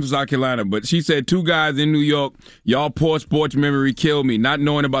from New York. I'm from South Carolina. But she said, 2 guys in New York. Y'all poor sports memory killed me. Not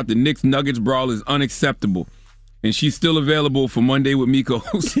knowing about the Knicks-Nuggets brawl is unacceptable. And she's still available for Monday with Miko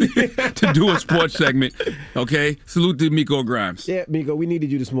to do a sports segment. Okay? Salute to Miko Grimes. Yeah, Miko, we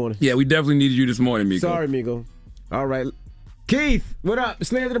needed you this morning. Yeah, we definitely needed you this morning, Miko. Sorry, Miko. All right. Keith, what up?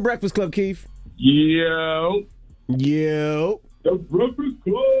 Slander the Breakfast Club, Keith. Yo. The Breakfast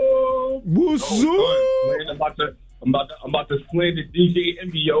Club. What's up? I'm about to slander DJ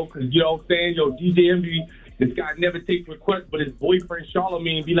Envy, yo, because you know what I'm saying? Yo, DJ Envy, this guy never takes requests, but his boyfriend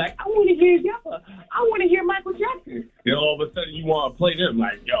Charlamagne be like, I want to hear Yappa. I want to hear Michael Jackson. And all of a sudden you want to play them.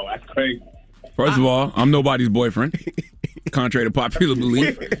 Like, yo, that's crazy. First of all, I'm nobody's boyfriend, contrary to popular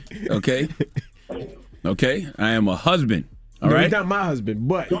belief. Okay? I am a husband. All right? He's not my husband,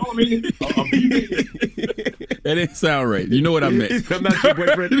 but. That didn't sound right. You know what I meant. I'm not your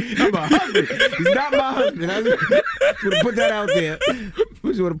boyfriend. I'm a husband. He's not my husband. I just want to put that out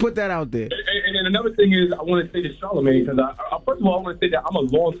there. And then another thing is, I want to say to Charlamagne, because first of all, I want to say that I'm a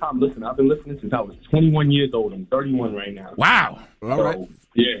long-time listener. I've been listening since I was 21 years old. I'm 31 right now. Wow. All right.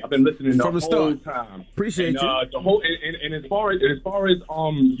 Yeah, I've been listening from the whole start. Time. Appreciate you. The whole and as far as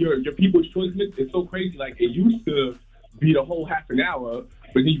your People's Choice mix, it's so crazy. Like, it used to be the whole half an hour,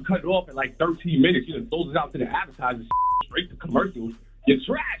 but then you cut it off at like 13 minutes. You just sold it out to the advertisers, straight to commercials. You're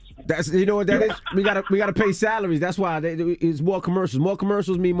trash. That's, you know what that is? We gotta pay salaries. That's why it's more commercials. More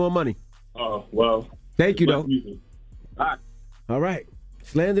commercials mean more money. Oh, well. Thank you, though. All right.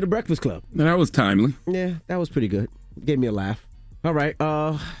 Slander the Breakfast Club. That was timely. Yeah, that was pretty good. Gave me a laugh. All right.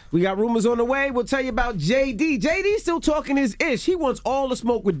 We got rumors on the way. We'll tell you about JD. JD's still talking his ish. He wants all the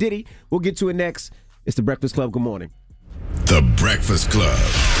smoke with Diddy. We'll get to it next. It's the Breakfast Club. Good morning. The Breakfast Club.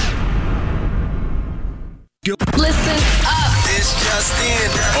 Listen up. It's just in.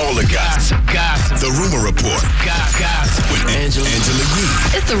 All the gossip. The Rumor Report. Gossip. With Angela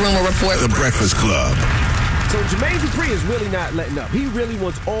Yee. It's the Rumor Report. The Breakfast Club. So Jermaine Dupri is really not letting up. He really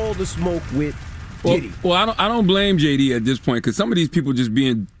wants all the smoke with Diddy. Well, I don't blame JD at this point, because some of these people just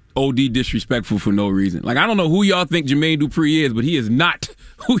being OD disrespectful for no reason. Like, I don't know who y'all think Jermaine Dupri is, but he is not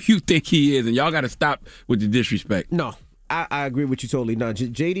who you think he is, and y'all got to stop with the disrespect. No, I agree with you totally. No,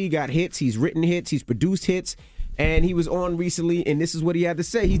 JD got hits. He's written hits. He's produced hits. And he was on recently, and this is what he had to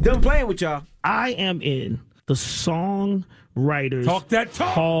say. He's done playing with y'all. I am in the Songwriters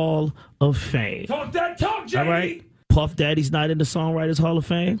Hall of Fame. Talk that talk, JD. All right? Puff Daddy's not in the Songwriters Hall of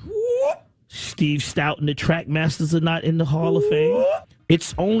Fame. Whoop. Steve Stout and the Trackmasters are not in the Hall of Fame.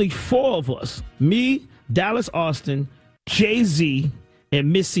 It's only 4 of us. Me, Dallas Austin, Jay-Z,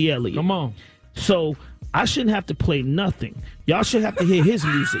 and Missy Elliott. Come on. So I shouldn't have to play nothing. Y'all should have to hear his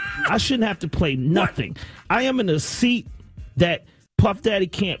music. I shouldn't have to play nothing. I am in a seat that Puff Daddy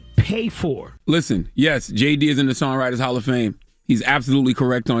can't pay for. Listen, yes, JD is in the Songwriters Hall of Fame. He's absolutely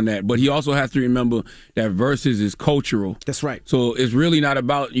correct on that. But he also has to remember that Versus is cultural. That's right. So it's really not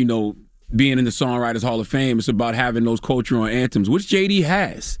about, being in the Songwriters Hall of Fame. It's about having those cultural anthems, which JD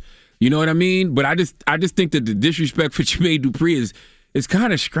has. You know what I mean? But I just think that the disrespect for Jermaine Dupri is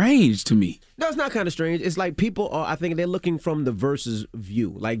kind of strange to me. No, it's not kind of strange. It's like people are, I think they're looking from the Versus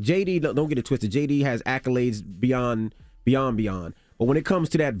view. Like JD, don't get it twisted. JD has accolades beyond. But when it comes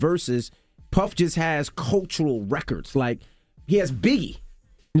to that Versus, Puff just has cultural records. Like, he has Biggie,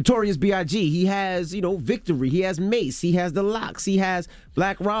 Notorious B.I.G. He has, Victory. He has Mace. He has The Lox. He has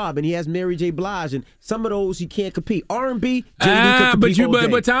Black Rob, and he has Mary J. Blige. And some of those he can't compete. R&B, JD can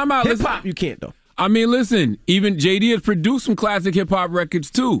compete but time out. Hip-hop, you can't, though. I mean, listen, even JD has produced some classic hip-hop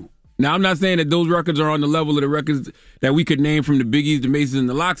records, too. Now, I'm not saying that those records are on the level of the records that we could name from the Biggies, the Maces, and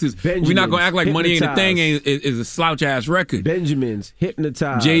the Loxes. We're not going to act like Money Ain't a Thing is a slouch-ass record. Benjamins,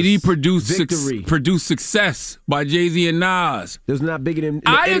 Hypnotized. JD produced Success by Jay-Z and Nas. There's not bigger than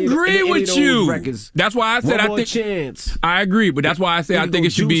I agree with you. Records. That's why I said One More Chance. I agree, but that's why I say I think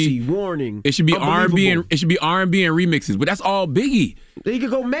it should Juicy, be Warning. It should be R&B and remixes, but that's all Biggie. He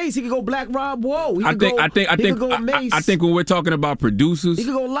could go Mace. He could go Black Rob. Whoa. I think when we're talking about producers, he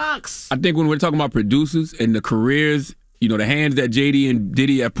could go Lox. I think when we're talking about producers and the careers, the hands that JD and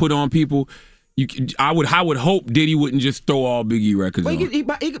Diddy have put on people, I would hope Diddy wouldn't just throw all Biggie records on. With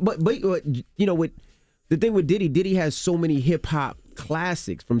the thing with Diddy has so many hip hop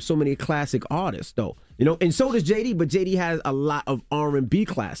classics from so many classic artists, though. And so does JD, but JD has a lot of R&B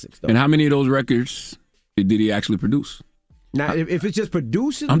classics, though. And how many of those records did Diddy actually produce? Now, if it's just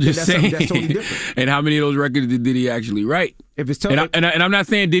producing, I'm just saying. That's totally different. And how many of those records did Diddy actually write? If it's and I'm not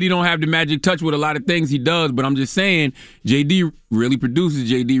saying Diddy don't have the magic touch with a lot of things he does, but I'm just saying JD really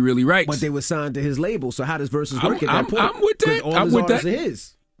produces, JD really writes. But they were signed to his label, so how does Versus work at that point? I'm with that. All his artists are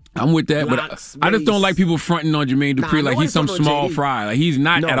his. I'm with that, Lox, but I just don't like people fronting on Jermaine Dupri like he's some small fry. Like he's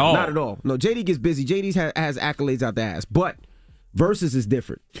not at all. Not at all. No, JD gets busy. JD has accolades out the ass, but Versus is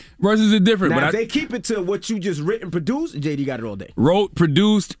different. Versus is different. Now, but if they keep it to what you just written, produced, JD got it all day. Wrote,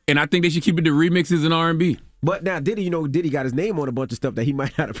 produced, and I think they should keep it to remixes and R&B. But now Diddy, Diddy got his name on a bunch of stuff that he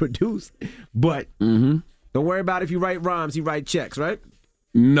might not have produced. But don't worry about if you write rhymes, he write checks, right?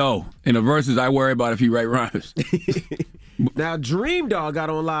 No. In the Versus, I worry about if he write rhymes. Now, Dream Doll got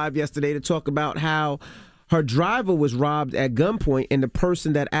on live yesterday to talk about how her driver was robbed at gunpoint, and the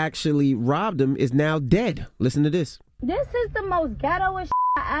person that actually robbed him is now dead. Listen to this. This is the most ghettoest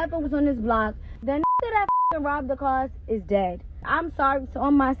I ever was on this block. The nigga that robbed the cars is dead. I'm sorry to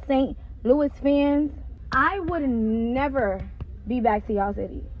all my St. Louis fans. I would never be back to y'all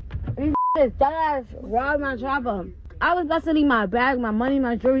city. These dead ass robbed my driver. I was about to leave my bag, my money,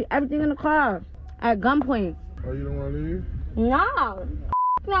 my jewelry, everything in the car at gunpoint. Oh, you don't want to leave? No.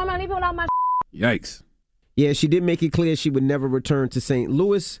 No, I'm not leaving without my Yikes. Yeah, she did make it clear she would never return to St.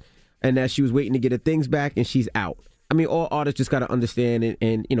 Louis and that she was waiting to get her things back, and she's out. I mean, all artists just got to understand it,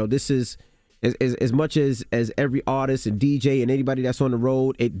 and this is as much as every artist and DJ and anybody that's on the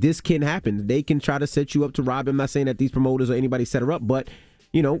road, this can happen. They can try to set you up to rob. I'm not saying that these promoters or anybody set her up, but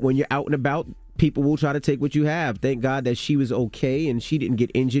when you're out and about, people will try to take what you have. Thank God that she was okay and she didn't get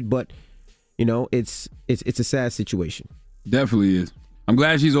injured, but it's a sad situation. Definitely is. I'm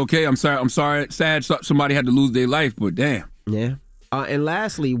glad she's okay. I'm sorry. Sad somebody had to lose their life, but damn. Yeah. And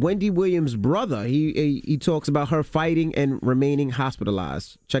lastly, Wendy Williams' brother, he talks about her fighting and remaining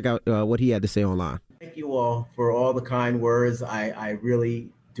hospitalized. Check out what he had to say online. Thank you all for all the kind words. I really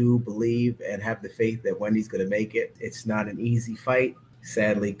do believe and have the faith that Wendy's going to make it. It's not an easy fight.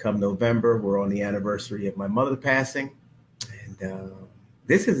 Sadly, come November, we're on the anniversary of my mother passing. And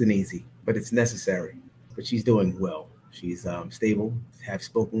this isn't easy, but it's necessary. But she's doing well. She's stable, have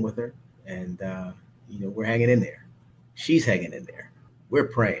spoken with her, and, we're hanging in there. She's hanging in there. We're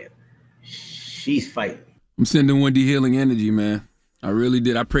praying. She's fighting. I'm sending Wendy healing energy, man. I really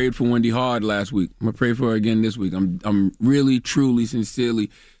did. I prayed for Wendy hard last week. I'm going to pray for her again this week. I'm really, truly,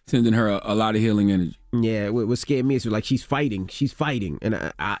 sincerely sending her a lot of healing energy. Yeah, what scared me is like she's fighting. She's fighting.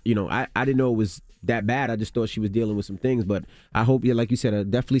 And, I didn't know it was that bad. I just thought she was dealing with some things. But I hope, like you said, I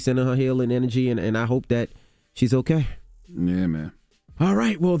definitely sending her healing energy, and I hope that she's okay. Yeah, man. All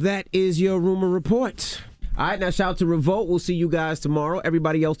right, well, that is your Rumor Report. All right, now shout out to Revolt. We'll see you guys tomorrow.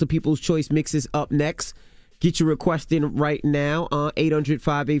 Everybody else, the People's Choice Mix is up next. Get your request in right now on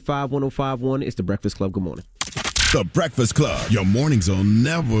 800-585-1051. It's The Breakfast Club. Good morning. The Breakfast Club. Your mornings will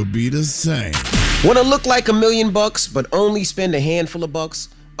never be the same. Want to look like $1 million but only spend a handful of bucks?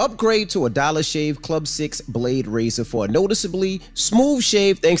 Upgrade to a Dollar Shave Club 6 blade razor for a noticeably smooth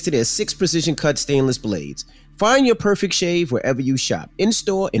shave thanks to their 6 precision cut stainless blades. Find your perfect shave wherever you shop,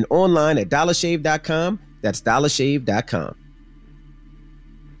 in-store and online at dollarshave.com. That's dollarshave.com.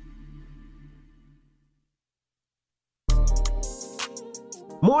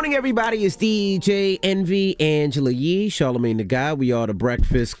 Morning, everybody. It's DJ Envy, Angela Yee, Charlamagne the God. We are the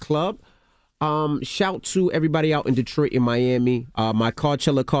Breakfast Club. Shout to everybody out in Detroit and Miami. My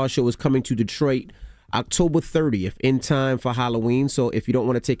Coachella car show is coming to Detroit October 30th in time for Halloween. So if you don't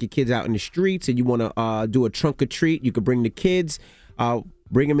want to take your kids out in the streets and you want to do a trunk or treat, you can bring the kids.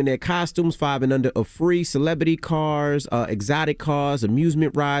 Bring them in their costumes, 5 and under are free. Celebrity cars, exotic cars,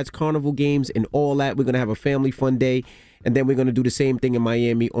 amusement rides, carnival games, and all that. We're going to have a family fun day. And then we're going to do the same thing in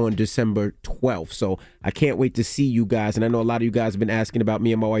Miami on December 12th. So I can't wait to see you guys. And I know a lot of you guys have been asking about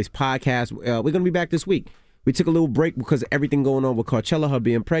me and my wife's podcast. We're going to be back this week. We took a little break because of everything going on with Coachella, her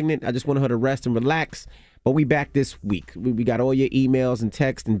being pregnant. I just wanted her to rest and relax. But we back this week. We got all your emails and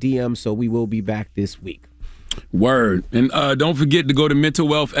texts and DMs, so we will be back this week. Word. And don't forget to go to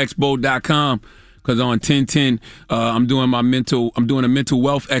mentalwealthexpo.com because on 10/10, I'm doing a mental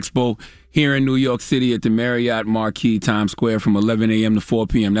wealth expo here in New York City at the Marriott Marquis Times Square from 11 a.m. to 4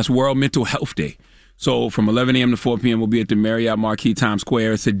 p.m. That's World Mental Health Day. So from 11 a.m. to 4 p.m., we'll be at the Marriott Marquis Times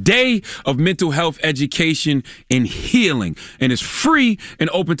Square. It's a day of mental health education and healing, and it's free and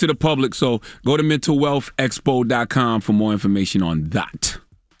open to the public. So go to mentalwealthexpo.com for more information on that.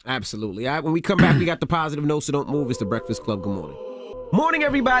 Absolutely. All right, when we come back, we got the positive notes, so don't move. It's the Breakfast Club. Good morning. Morning,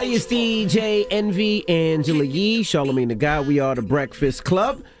 everybody. It's DJ Envy, Angela Yee, Charlamagne the God. We are the Breakfast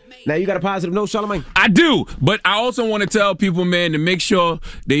Club. Now, you got a positive note, Charlamagne? I do, but I also want to tell people, man, to make sure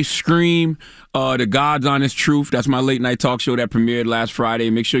they scream the God's Honest Truth. That's my late night talk show that premiered last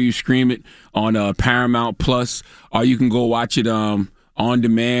Friday. Make sure you scream it on Paramount Plus, or you can go watch it on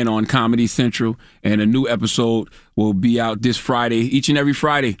demand on Comedy Central. And a new episode will be out this Friday, each and every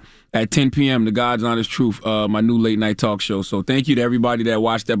Friday at 10 p.m. The God's Honest Truth, my new late night talk show. So thank you to everybody that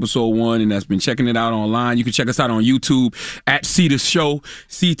watched episode 1 and that's been checking it out online. You can check us out on YouTube at See the Show,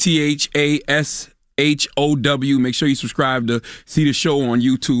 CTHASHOW. Make sure you subscribe to See the Show on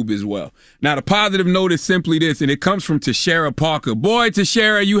YouTube as well. Now, the positive note is simply this, and it comes from Tashara Parker. Boy,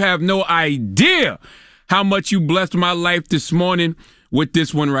 Tashara, you have no idea how much you blessed my life this morning with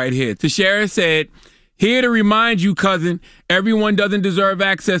this one right here. Tashara said, "Here to remind you, cousin, everyone doesn't deserve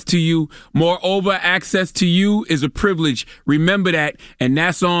access to you. Moreover, access to you is a privilege. Remember that." And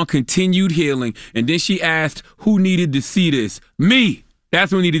that's on Continued Healing. And then she asked, who needed to see this? Me. That's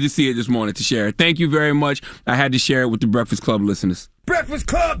who needed to see it this morning, Tashara. Thank you very much. I had to share it with the Breakfast Club listeners. Breakfast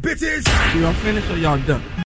Club, bitches! Y'all finished or y'all done?